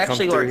 Yeah, that might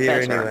actually work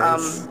better.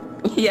 Anyways.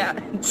 Yeah.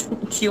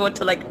 Do you want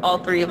to, like, all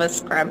three of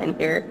us cram in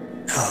here?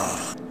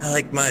 Oh, I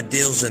like my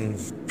deals in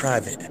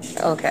private.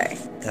 Okay.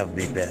 That would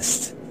be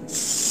best.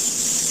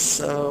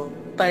 So...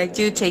 But I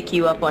do take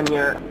you up on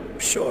your...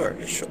 Sure.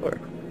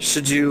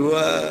 Should you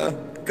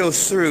go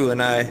through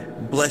and I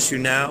bless you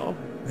now?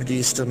 Or do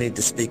you still need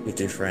to speak with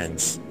your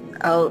friends?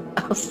 I'll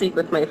speak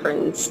with my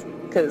friends,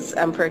 because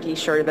I'm pretty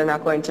sure they're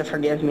not going to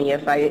forgive me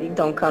if I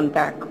don't come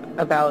back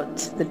about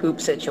the Goop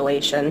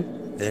situation.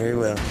 Very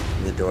well.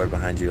 The door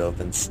behind you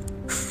opens.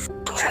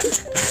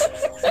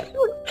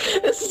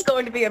 This is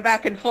going to be a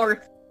back and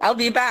forth. I'll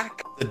be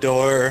back. The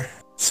door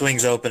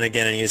swings open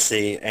again and you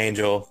see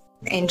Angel.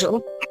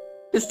 Angel.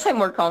 This time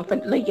we're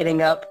confidently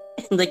getting up.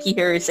 Like, you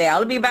hear her say,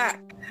 I'll be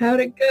back.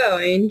 How'd it go,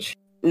 Ange?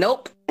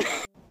 Nope.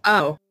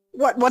 Oh.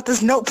 What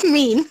does nope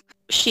mean?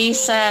 She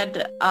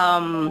said,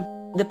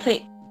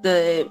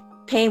 the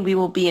pain we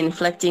will be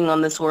inflicting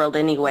on this world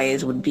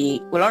anyways will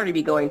already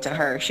be going to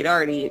her. She'd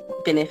already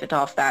benefit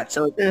off that.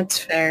 So That's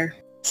fair.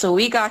 So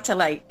we got to,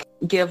 like,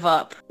 give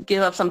up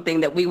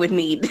something that we would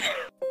need.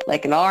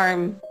 Like an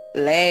arm,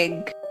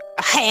 leg,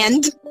 A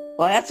hand?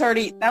 Well,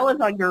 that was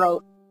on your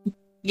own.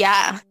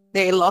 Yeah,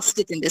 they lost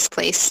it in this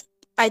place.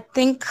 I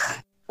think,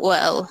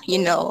 well,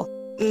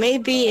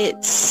 maybe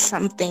it's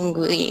something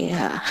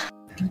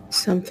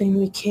Something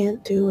we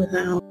can't do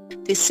without.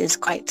 this is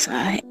quite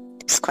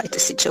a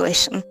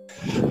situation.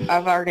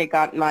 I've already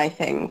got my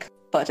thing,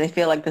 but I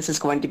feel like this is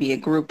going to be a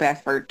group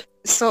effort.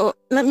 So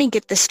let me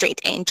get this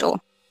straight, Angel.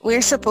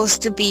 We're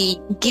supposed to be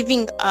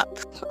giving up,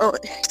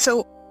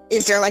 so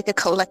is there like a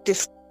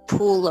collective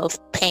pool of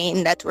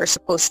pain that we're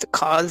supposed to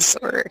cause,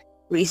 or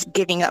we're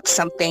giving up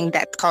something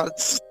that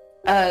caused...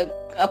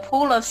 A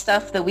pool of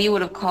stuff that we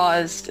would have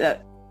caused,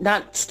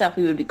 not stuff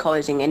we would be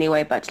causing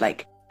anyway, but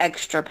like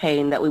extra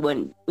pain that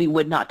we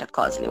would not have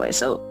caused anyway.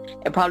 So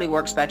it probably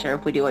works better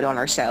if we do it on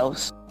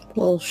ourselves.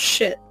 Well,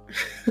 shit.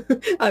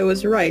 I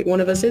was right.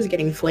 One of us is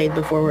getting flayed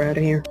before we're out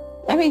of here.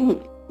 I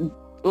mean,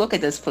 look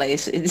at this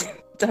place. It's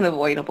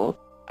unavoidable.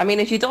 I mean,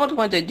 if you don't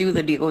want to do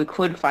the deal, we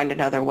could find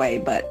another way,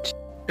 but...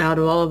 Out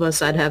of all of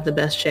us, I'd have the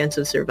best chance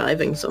of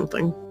surviving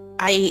something.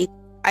 I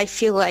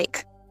feel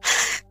like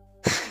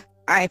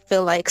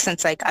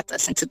since I got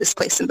us into this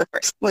place in the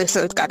first place,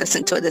 so it got us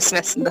into this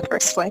mess in the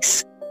first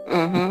place.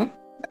 Mm-hmm.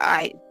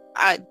 I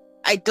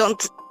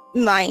don't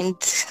mind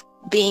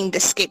being the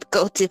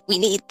scapegoat if we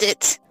need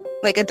it.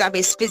 Like, Adabe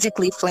is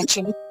physically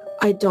flinching.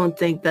 I don't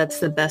think that's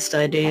the best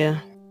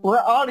idea. We're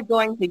all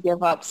going to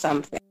give up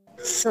something.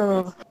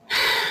 So,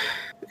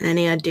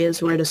 Any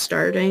ideas where to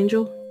start,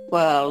 Angel?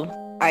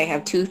 Well, I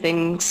have two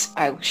things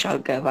I shall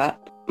give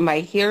up. My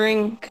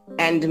hearing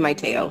and my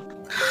tail.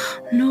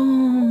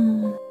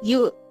 No.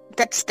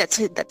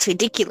 that's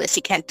ridiculous.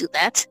 You can't do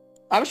that.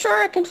 I'm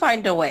sure I can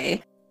find a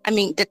way. I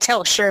mean, the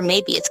tail, sure,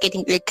 maybe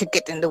it could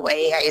get in the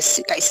way. I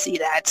see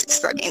that.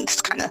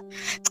 It's kind of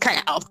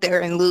out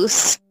there and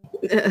loose.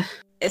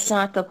 It's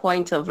not the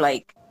point of,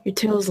 like... Your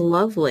tail's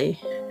lovely,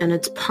 and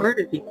it's part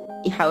of you.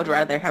 I would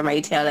rather have my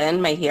tail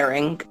and my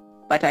hearing,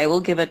 but I will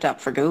give it up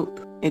for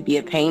Goop. It'd be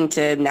a pain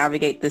to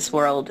navigate this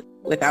world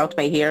without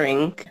my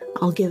hearing.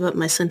 I'll give up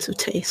my sense of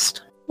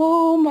taste.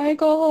 Oh my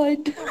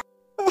god.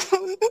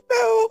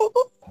 No.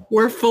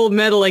 We're full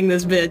metaling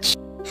this bitch.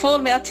 Full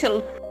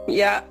metal.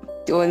 Yeah.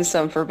 Doing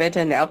some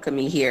forbidden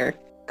alchemy here.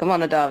 Come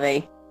on,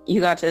 Adave.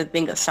 You got to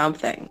think of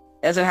something.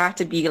 Doesn't have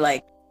to be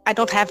like... I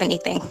don't have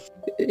anything.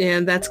 Yeah,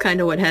 that's kind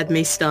of what had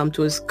me stumped,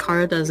 was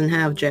Kara doesn't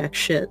have jack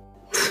shit.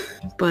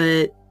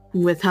 But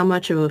with how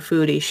much of a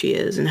foodie she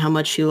is and how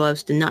much she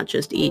loves to not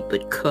just eat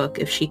but cook,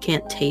 if she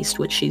can't taste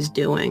what she's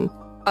doing.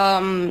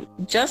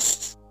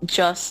 Just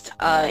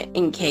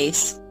in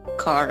case,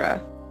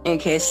 Kara, in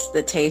case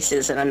the taste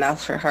isn't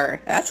enough for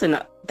her. That's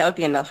enough. That would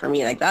be enough for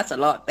me. Like, that's a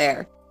lot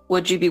there.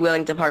 Would you be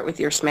willing to part with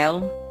your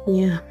smell?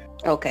 Yeah.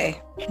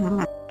 Okay.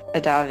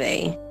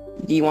 Adave,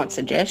 do you want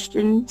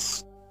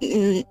suggestions?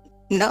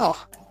 No.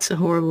 It's a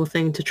horrible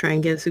thing to try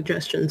and get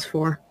suggestions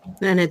for.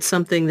 And it's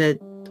something that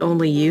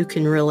only you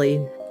can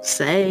really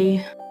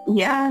say.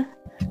 Yeah.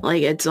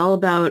 Like, it's all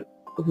about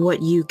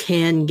what you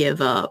can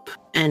give up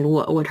and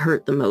what would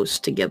hurt the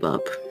most to give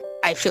up.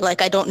 I feel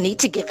like I don't need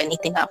to give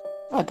anything up.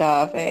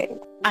 Adave.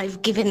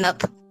 I've given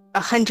up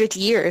 100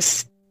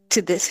 years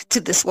to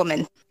this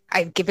woman.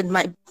 I've given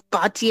my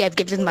body, I've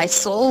given my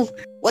soul.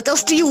 What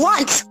else do you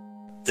want?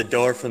 The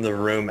door from the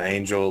room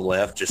Angel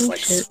left just like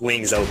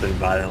swings open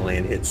violently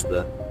and hits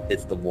the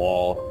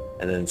wall,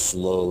 and then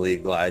slowly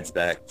glides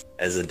back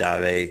as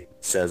Adave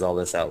says all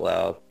this out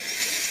loud.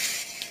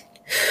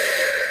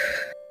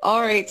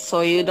 All right,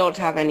 so you don't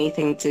have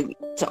anything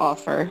to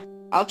offer.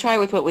 I'll try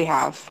with what we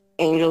have.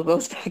 Angel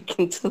goes back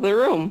into the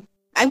room.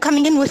 I'm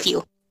coming in with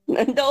you.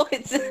 No,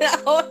 it's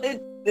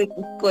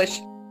Gush.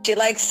 She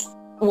likes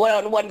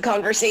one-on-one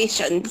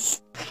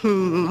conversations.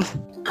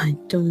 I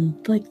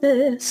don't like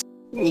this.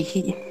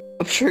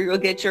 I'm sure you'll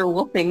get your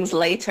whoopings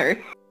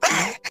later.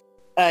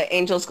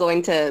 Angel's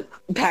going to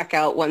back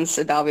out once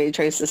Adave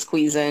tries to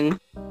squeeze in.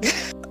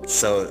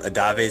 So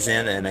Adave's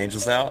in and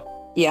Angel's out?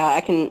 Yeah,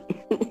 I can...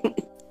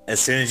 As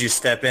soon as you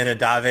step in,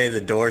 Adave,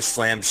 the door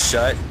slams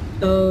shut.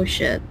 Oh,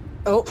 shit.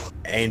 Oh.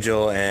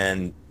 Angel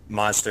and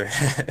Monster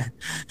head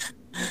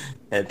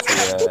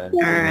to...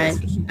 Alright,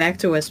 back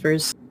to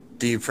Whispers.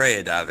 Do you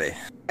pray, Adave?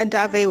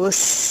 Adave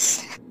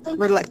will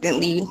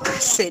reluctantly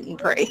sit and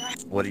pray.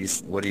 What do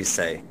you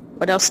say?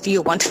 What else do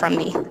you want from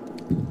me?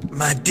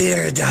 My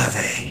dear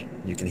Adave.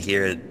 You can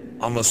hear it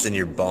almost in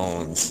your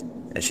bones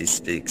as she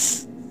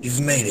speaks.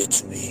 You've made it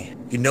to me.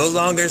 You no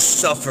longer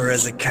suffer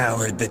as a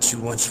coward that you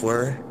once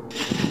were.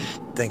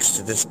 Thanks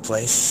to this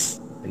place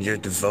and your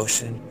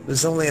devotion, it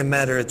was only a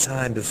matter of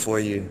time before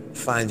you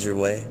find your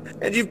way.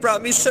 And you've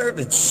brought me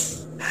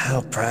servants.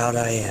 How proud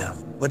I am.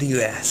 What do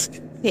you ask?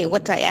 Hey,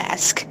 what I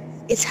ask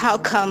is how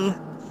come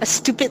a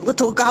stupid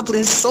little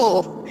goblin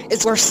soul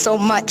is worth so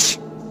much?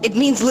 It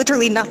means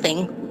literally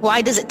nothing.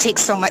 Why does it take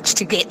so much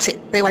to get it?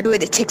 Why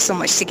would it take so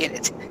much to get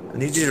it? I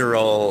need you to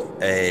roll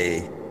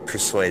a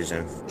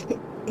persuasion.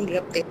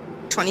 Yep,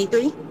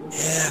 23?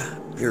 Yeah,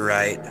 you're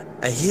right.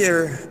 I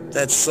hear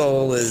that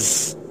soul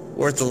is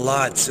worth a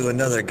lot to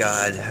another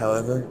god,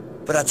 however.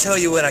 But I'll tell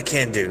you what I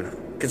can do.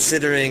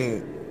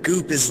 Considering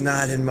Goop is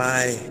not in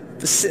my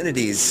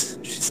vicinities,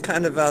 she's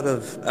kind of out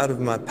of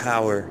my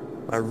power,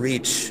 my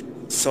reach.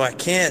 So I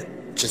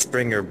can't just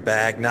bring her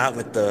back, not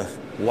with the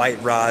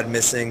white rod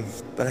missing.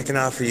 But I can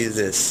offer you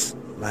this,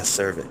 my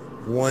servant.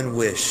 One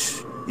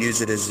wish. Use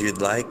it as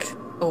you'd like.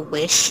 A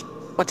wish?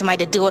 What am I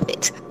to do with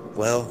it?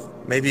 Well,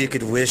 maybe you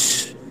could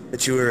wish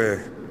that you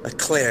were a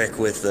cleric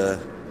with a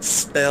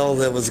spell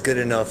that was good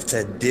enough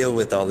to deal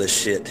with all this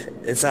shit.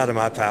 It's out of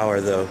my power,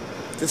 though.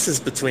 This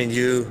is between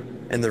you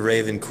and the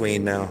Raven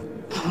Queen now.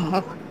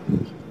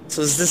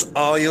 So is this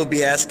all you'll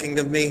be asking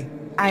of me?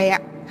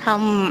 How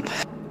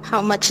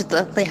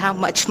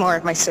much more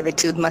of my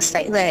servitude must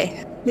I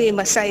lay?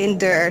 Must I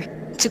endure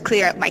to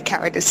clear up my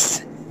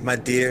cowardice? My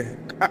dear,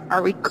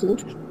 are we cool?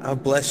 I'll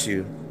bless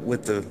you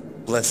with the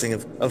blessing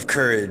of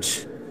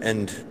courage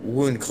and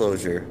wound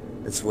closure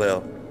as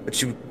well.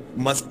 But you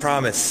must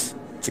promise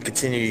to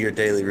continue your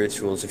daily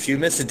rituals. If you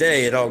miss a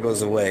day, it all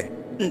goes away.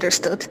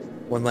 Understood.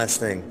 One last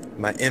thing.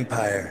 My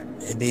empire,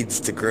 it needs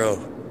to grow.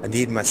 I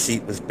need my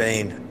seat with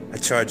Bane. I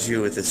charge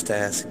you with this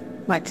task.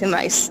 What, am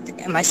I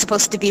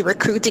supposed to be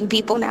recruiting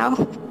people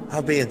now?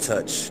 I'll be in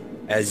touch.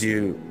 As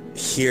you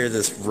hear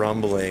this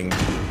rumbling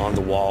on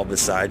the wall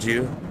beside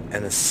you,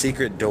 and a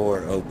secret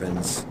door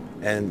opens,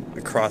 and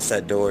across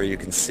that door you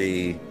can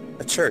see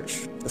a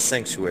church, a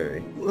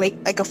sanctuary.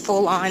 Like a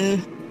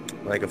full-on...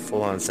 Like a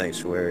full-on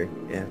sanctuary,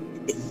 yeah.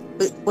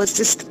 Was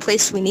this the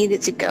place we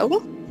needed to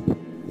go?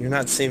 You're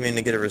not seeming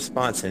to get a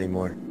response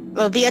anymore.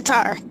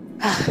 Viatar.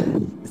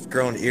 It's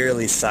grown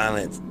eerily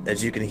silent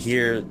as you can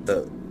hear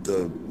the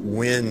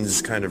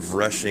winds kind of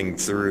rushing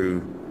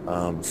through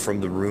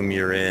from the room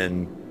you're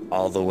in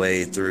all the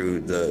way through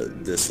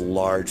this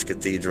large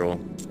cathedral.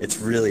 It's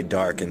really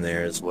dark in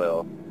there as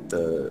well.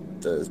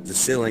 The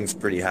ceiling's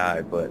pretty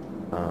high, but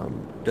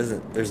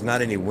there's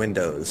not any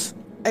windows.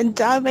 And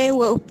Dave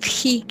will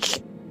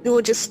peek.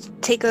 We'll just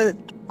take a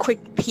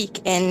quick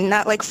peek and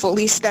not like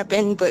fully step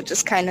in, but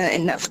just kind of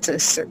enough to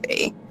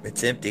survey.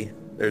 It's empty.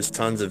 There's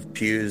tons of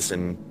pews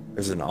and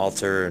there's an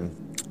altar,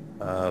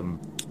 and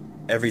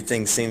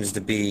everything seems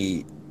to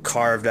be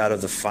carved out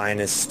of the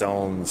finest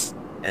stones,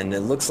 and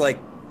it looks like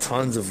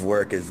tons of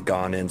work has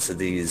gone into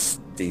these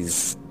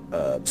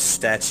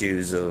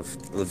statues of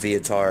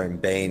Leviatar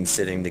and Bane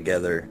sitting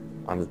together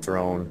on the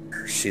throne.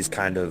 She's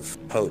kind of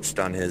poached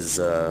on his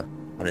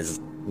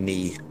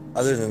knee.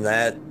 Other than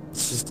that,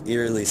 it's just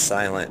eerily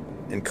silent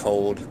and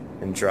cold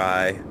and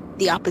dry.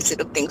 The opposite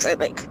of things I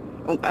like.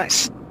 Oh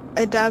gosh.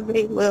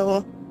 Adave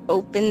will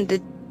open the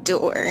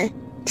door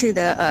to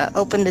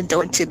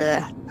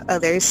the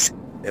others.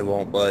 It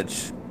won't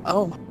budge.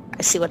 Oh,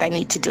 I see what I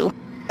need to do.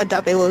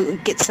 Adabe will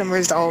get some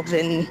resolve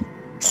and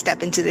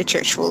step into the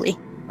church fully.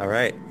 All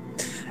right.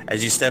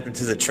 As you step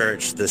into the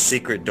church, the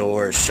secret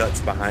door shuts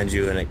behind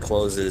you and it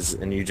closes,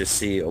 and you just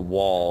see a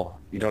wall.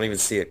 You don't even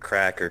see a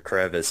crack or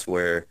crevice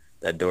where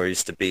that door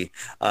used to be.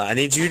 I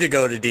need you to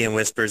go to DM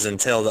Whispers and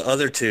tell the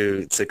other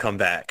two to come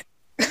back.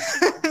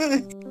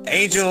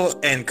 Angel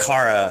and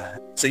Kara.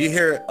 So you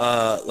hear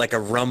like a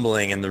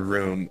rumbling in the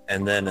room,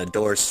 and then a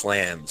door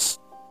slams.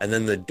 And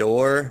then the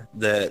door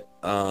that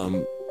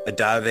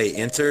Adave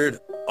entered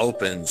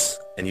opens,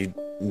 and you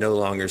no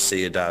longer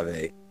see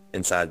Adave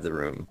inside the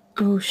room.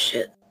 Oh,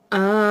 shit.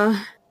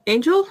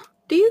 Angel,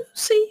 do you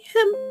see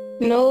him?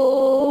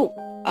 No.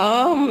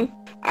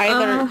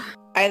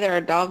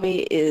 Either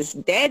Adave is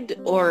dead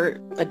or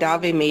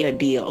Adave made a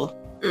deal.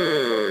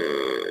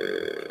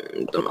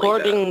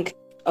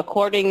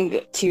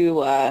 According to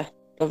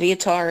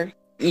Leviatar,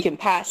 you can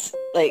pass.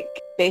 Like,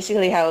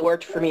 basically how it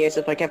worked for me is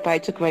if I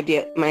took my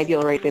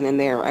deal right then and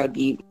there, I would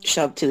be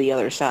shoved to the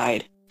other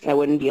side. I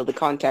wouldn't be able to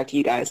contact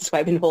you guys, so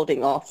I've been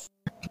holding off.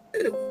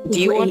 Do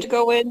you want to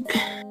go in?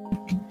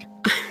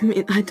 I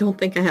mean, I don't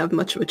think I have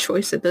much of a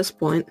choice at this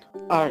point.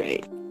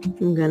 Alright.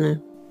 I'm gonna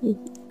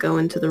go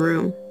into the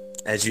room.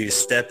 As you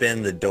step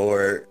in, the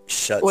door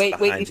shuts behind you.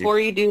 Wait, before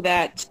you do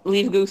that,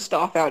 leave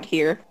Gustav out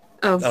here.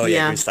 Oh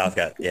yeah, Gustav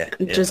got,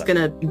 I'm just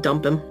gonna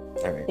dump him.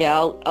 All right. Yeah,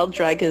 I'll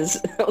drag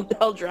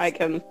I'll drag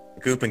him.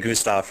 Goop and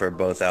Gustav are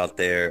both out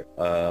there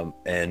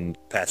and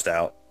passed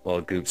out. Well,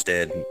 Goop's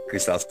dead, and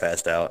Gustav's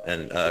passed out.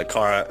 And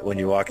Kara, when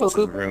you walk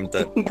into the room,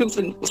 Goop's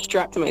been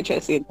strapped to my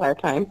chest the entire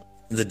time.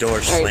 The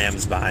door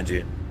slams behind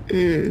you.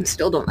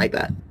 Still don't like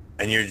that.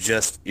 And you're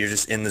just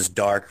in this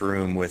dark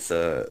room with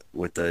a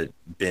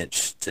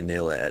bench to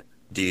kneel at.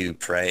 Do you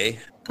pray?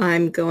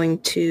 I'm going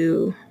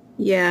to,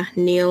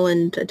 kneel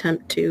and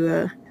attempt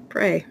to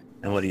pray.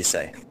 And what do you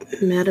say?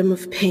 Madam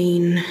of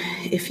Pain,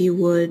 if you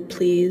would,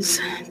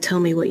 please tell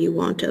me what you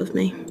want of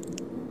me.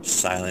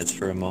 Silence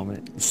for a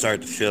moment. You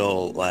start to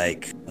feel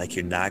like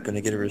you're not going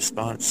to get a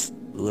response.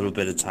 A little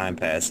bit of time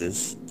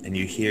passes, and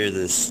you hear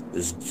this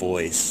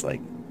voice,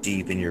 like,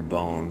 deep in your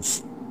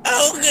bones.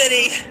 Oh,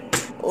 goody!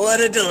 What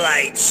a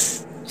delight!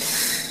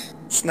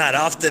 It's not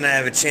often I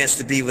have a chance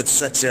to be with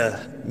such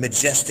a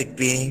majestic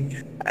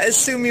being. I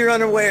assume you're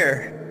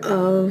unaware.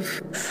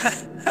 Of?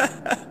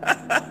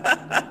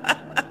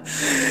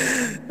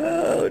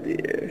 Oh,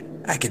 dear.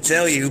 I could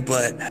tell you,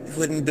 but it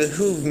wouldn't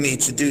behoove me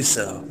to do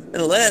so.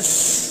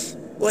 Unless,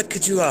 what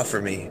could you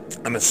offer me?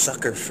 I'm a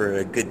sucker for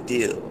a good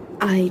deal.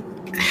 I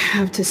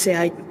have to say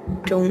I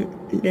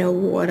don't know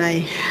what I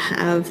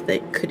have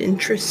that could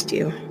interest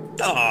you.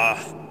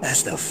 Aw,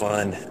 that's no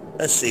fun.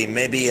 Let's see,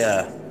 maybe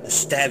a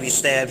stabby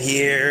stab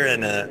here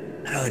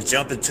and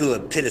jump into a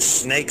pit of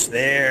snakes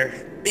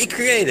there. Be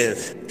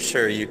creative. I'm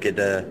sure you could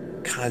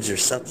conjure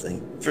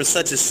something. For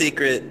such a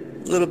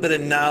secret, little bit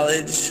of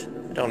knowledge.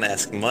 I don't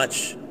ask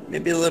much.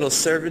 Maybe a little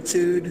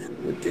servitude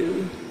would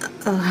do.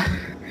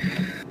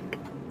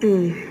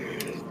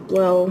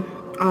 Well,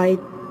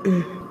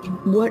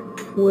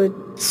 what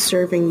would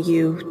serving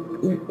you,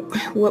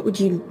 what would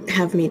you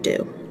have me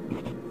do?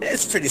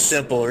 It's pretty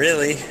simple,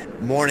 really.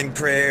 Morning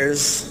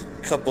prayers,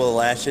 a couple of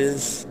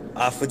lashes,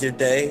 off with your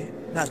day.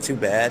 Not too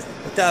bad.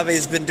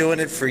 Dave's been doing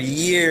it for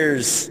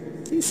years.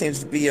 He seems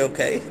to be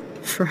okay.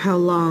 For how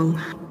long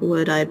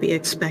would I be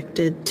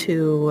expected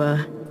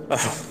to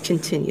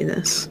continue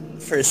this?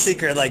 For a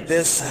secret like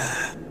this,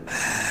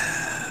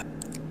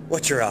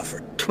 what's your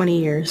offer? 20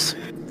 years.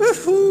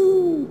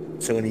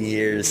 Woohoo! 20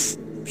 years.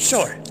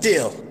 Sure,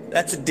 deal.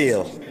 That's a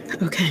deal.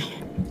 Okay,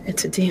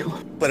 it's a deal.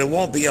 But it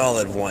won't be all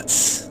at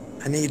once.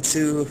 I need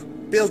to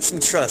build some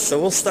trust, so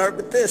we'll start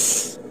with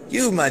this.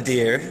 You, my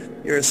dear,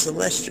 you're a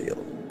celestial.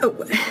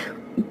 Oh,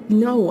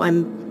 no,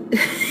 I'm...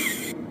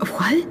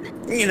 What?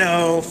 You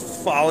know,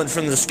 fallen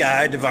from the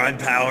sky, divine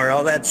power,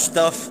 all that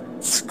stuff.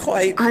 It's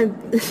quite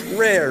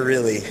rare,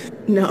 really.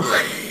 No.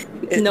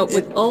 No,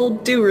 with all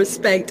due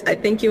respect, I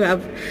think you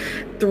have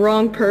the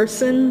wrong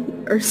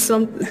person or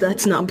something.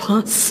 That's not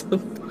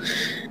possible.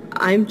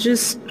 I'm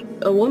just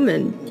a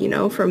woman,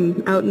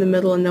 from out in the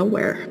middle of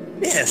nowhere.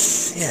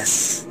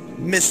 Yes.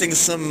 Missing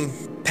some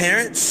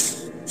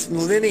parents, some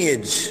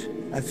lineage,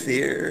 I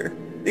fear.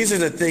 These are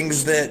the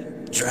things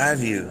that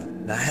drive you,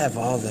 and I have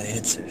all the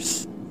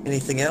answers.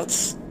 Anything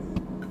else?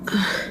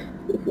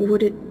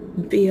 Would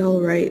it be all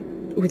right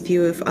with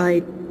you if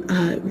I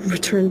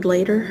returned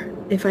later,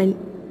 if I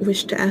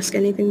wish to ask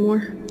anything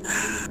more?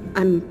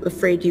 I'm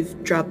afraid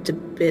you've dropped a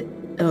bit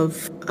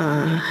of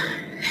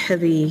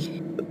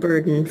heavy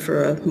burden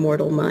for a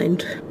mortal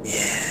mind.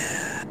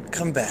 Yeah,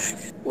 come back.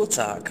 We'll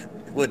talk.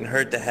 It wouldn't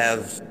hurt to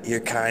have your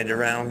kind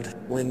around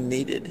when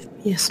needed.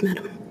 Yes,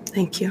 madam.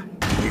 Thank you.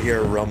 You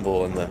hear a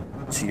rumble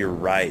to your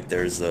right.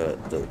 There's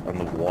on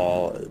the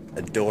wall,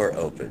 a door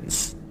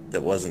opens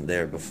that wasn't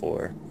there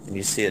before. And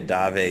you see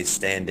Adave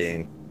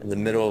standing in the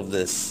middle of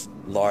this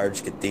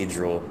large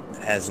cathedral.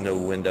 It has no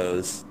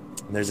windows.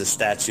 And there's a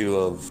statue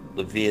of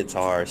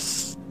Leviatar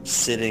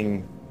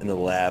sitting in the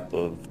lap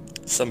of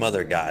some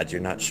other god.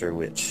 You're not sure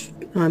which.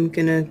 I'm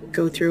gonna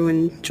go through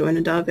and join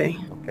Adave.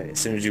 Okay, as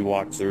soon as you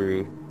walk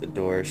through, the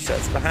door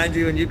shuts behind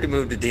you and you can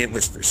move to DM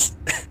Whispers.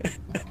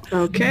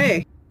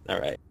 Okay. All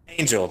right.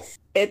 Angel,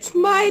 It's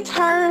my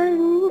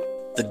turn.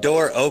 the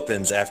door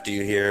opens after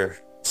you hear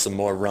some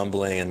more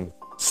rumbling and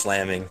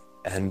slamming,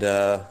 and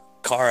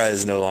Kara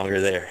is no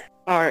longer there.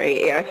 All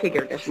right, yeah, I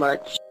figured as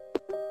much.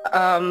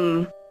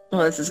 Well,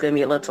 this is gonna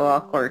be a little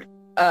awkward.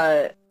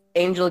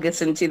 Angel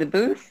gets into the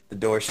booth. The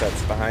door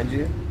shuts behind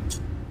you.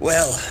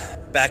 Well,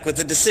 back with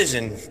the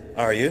decision,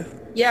 are you?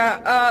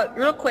 Yeah,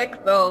 real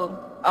quick though,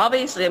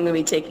 obviously I'm gonna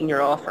be taking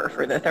your offer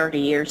for the 30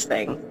 years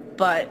thing,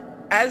 but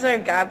as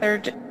I've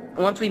gathered,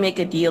 once we make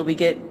a deal, we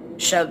get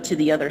shoved to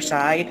the other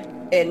side,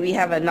 and we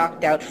have a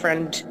knocked out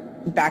friend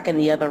back in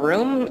the other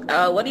room.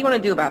 What do you want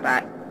to do about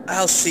that?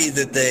 I'll see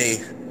that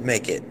they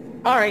make it.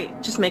 All right,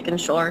 just making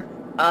sure.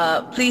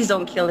 Please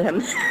don't kill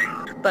him.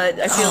 But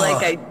I feel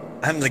like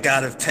I'm the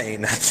god of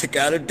pain, not the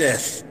god of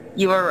death.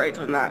 you are right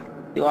on that.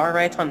 You are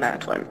right on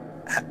that one.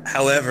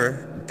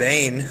 However,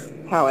 Bane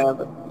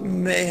However,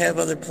 may have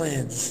other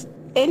plans.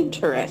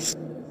 interesting.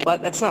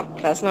 But that's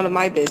none of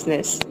my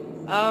business.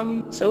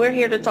 So we're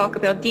here to talk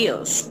about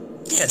deals.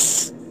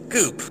 Yes,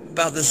 Goop,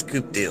 about this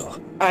Goop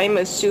deal. I'm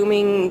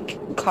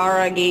assuming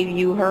Kara gave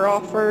you her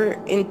offer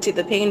into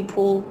the pain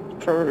pool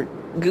for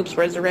Goop's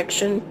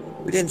resurrection.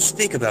 We didn't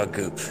speak about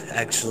Goop,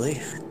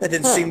 actually. That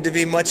didn't seem to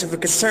be much of a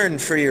concern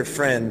for your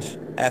friend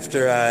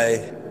after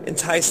I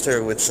enticed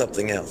her with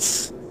something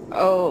else.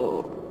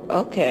 Oh,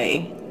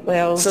 okay.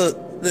 Well, So,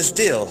 this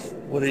deal,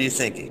 what are you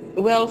thinking?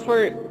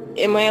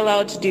 am I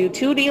allowed to do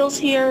 2 deals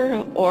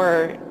here,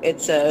 or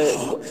it's a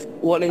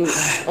one and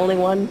only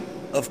one?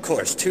 Of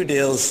course, 2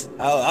 deals.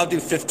 I'll do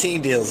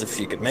 15 deals if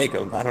you could make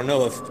them. I don't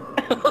know if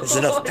there's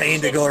enough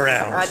pain to go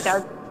around.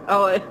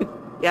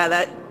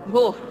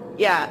 Well,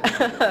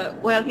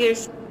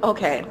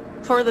 okay.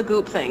 For the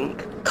Goop thing,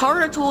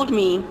 Kara told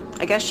me,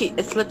 I guess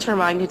it slipped her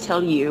mind to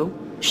tell you,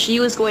 she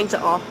was going to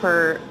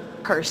offer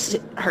her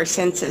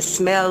sense of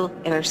smell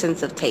and her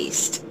sense of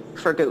taste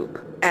for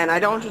Goop. And I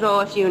don't know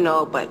if you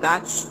know, but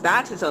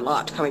that is a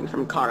lot coming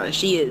from Kara.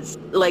 She is,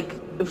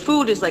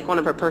 food is like one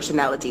of her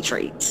personality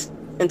traits.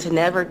 And to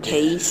never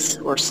taste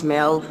or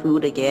smell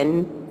food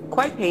again,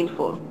 quite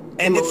painful.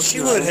 And if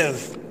she would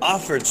have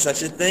offered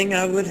such a thing,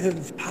 I would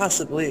have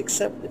possibly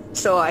accepted.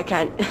 So I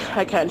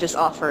can't just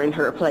offer in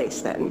her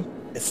place then.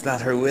 It's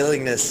not her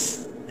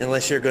willingness,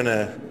 unless you're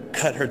gonna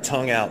cut her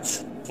tongue out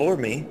for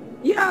me.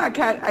 Yeah,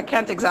 I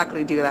can't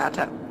exactly do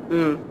that.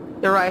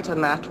 You're right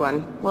on that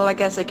one. Well, I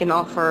guess I can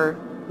offer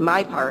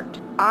my part.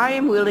 I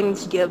am willing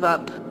to give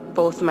up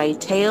both my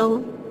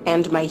tail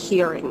and my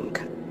hearing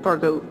for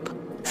Goop.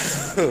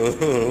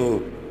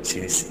 Ooh,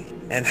 juicy.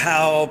 And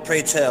how,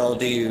 pray tell,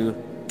 do you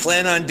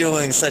plan on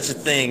doing such a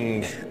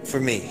thing for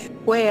me?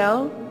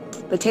 Well,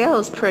 the tail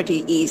is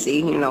pretty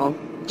easy,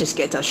 just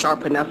get a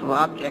sharp enough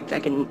object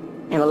I can,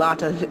 in a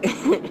lot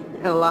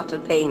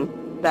of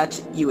pain that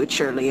you would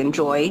surely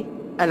enjoy,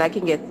 and I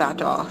can get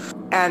that off.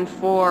 And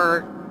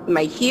for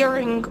my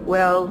hearing,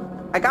 well,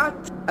 I got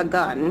a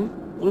gun,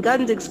 and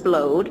guns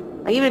explode.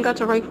 I even got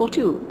a rifle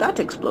too. That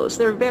explodes.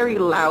 They're very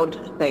loud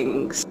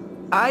things.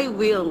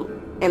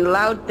 And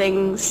loud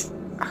things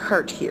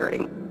hurt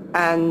hearing.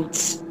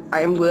 And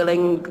I'm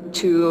willing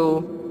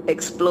to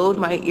explode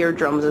my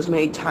eardrums as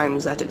many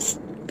times that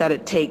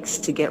it takes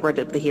to get rid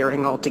of the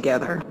hearing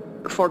altogether.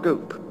 For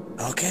Goop.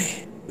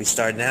 Okay, we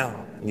start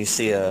now. You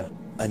see a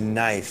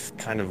knife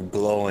kind of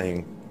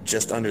glowing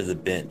just under the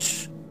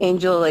bench.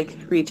 Angel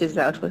reaches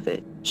out with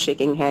it,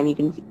 shaking hand.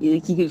 You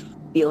can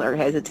feel her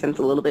hesitance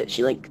a little bit.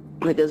 She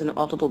does an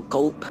audible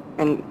gulp,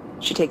 and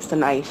she takes the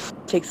knife,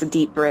 takes a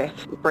deep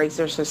breath,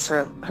 braces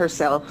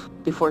herself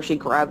before she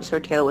grabs her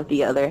tail with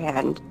the other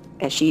hand,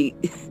 and she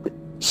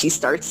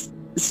starts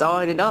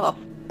sawing it off.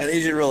 I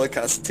need you to roll a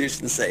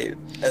Constitution save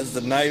as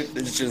the knife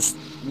is just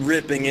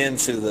ripping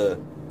into the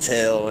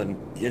tail, and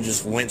you're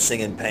just wincing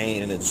in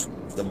pain, and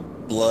the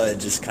blood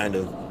just kind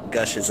of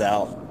gushes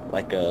out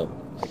like a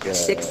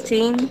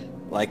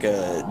 16? Like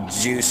a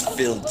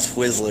juice-filled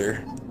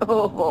Twizzler.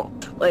 Oh,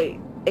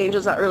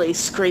 Angel's not really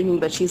screaming,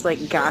 but she's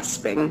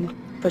gasping.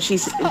 But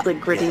she's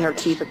gritting her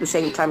teeth at the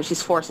same time.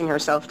 She's forcing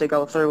herself to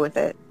go through with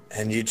it.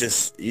 And you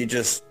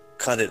just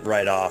cut it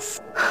right off.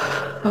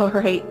 All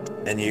right.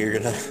 And you're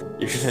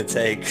gonna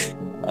take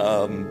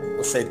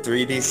let's say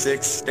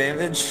 3d6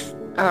 damage.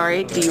 All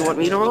right. Do you want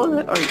me to roll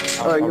it, or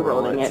are you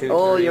rolling it?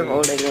 Oh, you're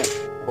rolling it.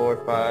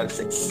 4, 5,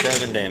 6,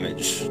 7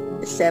 damage.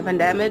 7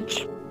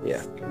 damage.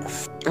 Yeah.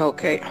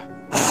 Okay.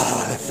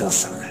 Oh, that feels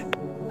so good.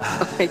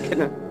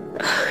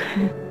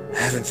 I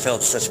haven't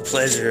felt such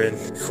pleasure in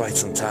quite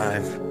some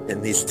time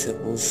in these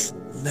tipples.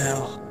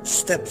 Now,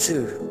 step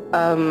 2.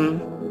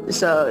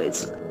 So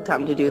it's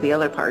time to do the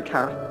other part,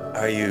 huh?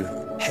 Are you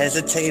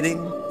hesitating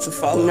to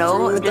follow No,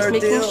 through I'm with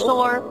just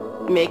our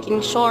deal?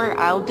 making sure.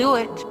 I'll do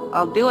it.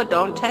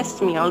 Don't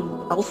test me.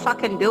 I'll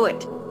fucking do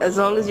it. As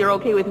long as you're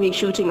okay with me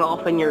shooting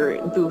off in your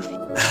booth.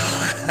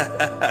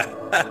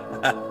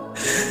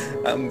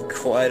 I'm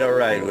quite all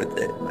right with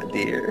it, my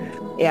dear.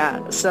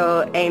 Yeah,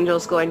 so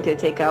Angel's going to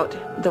take out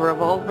the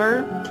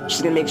revolver.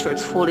 She's going to make sure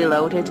it's fully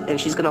loaded, and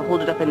she's going to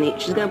hold it up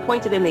she's going to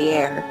point it in the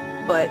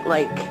air, but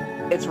like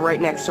it's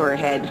right next to her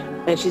head,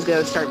 and she's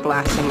going to start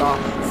blasting off.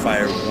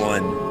 Fire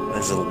one.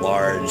 There's a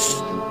large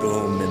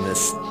boom in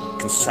this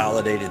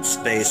consolidated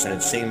space, and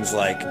it seems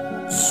like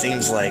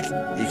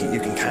you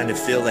can kind of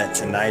feel that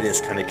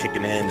tinnitus kind of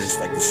kicking in, just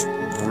like this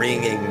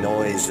ringing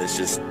noise that's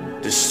just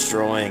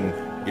destroying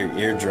your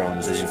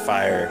eardrums as you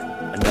fire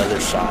another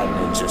shot,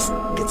 and it just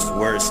gets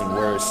worse and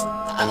worse,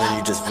 and then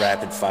you just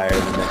rapid fire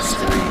the next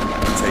three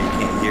until you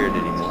can't hear it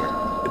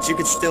anymore. But you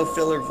can still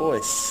feel her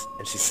voice,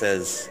 and she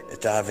says,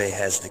 Idave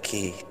has the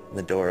key, and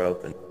the door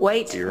opens.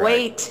 Wait,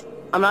 wait,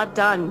 I'm not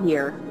done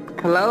here.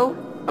 Hello?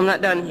 I'm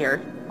not done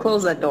here.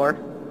 Close that door.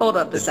 Hold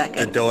up a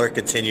second. The door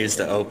continues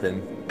to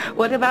open.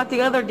 What about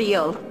the other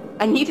deal?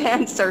 I need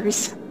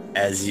answers.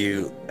 As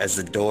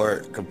the door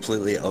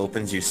completely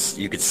opens,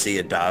 you could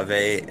see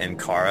Idave and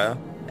Kara,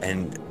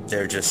 and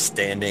they're just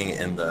standing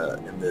in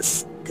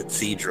this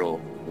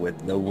cathedral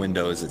with no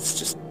windows. It's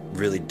just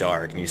really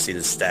dark, and you see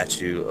the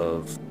statue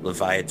of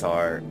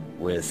Leviatar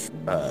with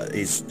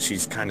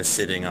she's kind of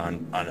sitting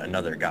on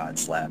another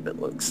god's lap, it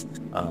looks,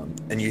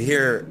 and you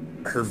hear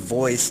her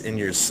voice in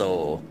your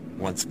soul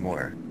once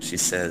more. She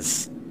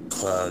says,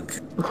 Clug.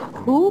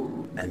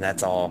 Who? And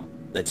that's all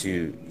that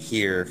you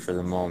hear for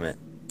the moment,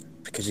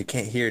 because you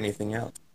can't hear anything else.